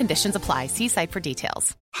 Terms and conditions apply. See site for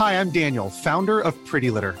details. Hi, I'm Daniel, founder of Pretty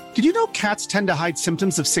Litter. Did you know cats tend to hide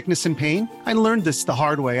symptoms of sickness and pain? I learned this the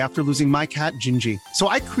hard way after losing my cat, Gingy. So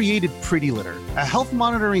I created Pretty Litter, a health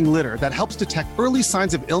monitoring litter that helps detect early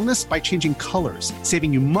signs of illness by changing colors,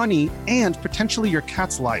 saving you money and potentially your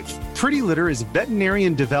cat's life. Pretty Litter is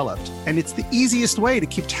veterinarian developed, and it's the easiest way to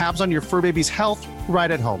keep tabs on your fur baby's health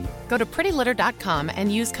right at home. Go to prettylitter.com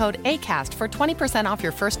and use code ACAST for 20% off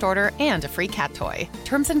your first order and a free cat toy.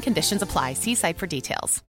 Terms and conditions apply. See site for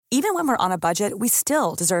details. Even when we're on a budget, we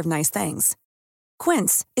still deserve nice things.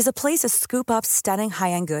 Quince is a place to scoop up stunning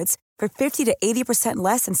high-end goods for 50 to 80%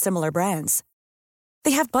 less than similar brands.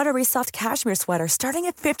 They have buttery soft cashmere sweaters starting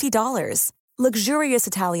at $50, luxurious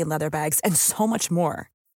Italian leather bags, and so much more.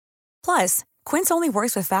 Plus, Quince only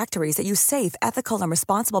works with factories that use safe, ethical, and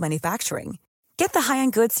responsible manufacturing. Get the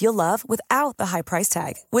high-end goods you'll love without the high price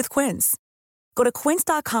tag with Quince. Go to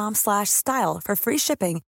quince.com/style for free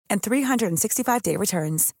shipping and 365-day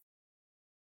returns.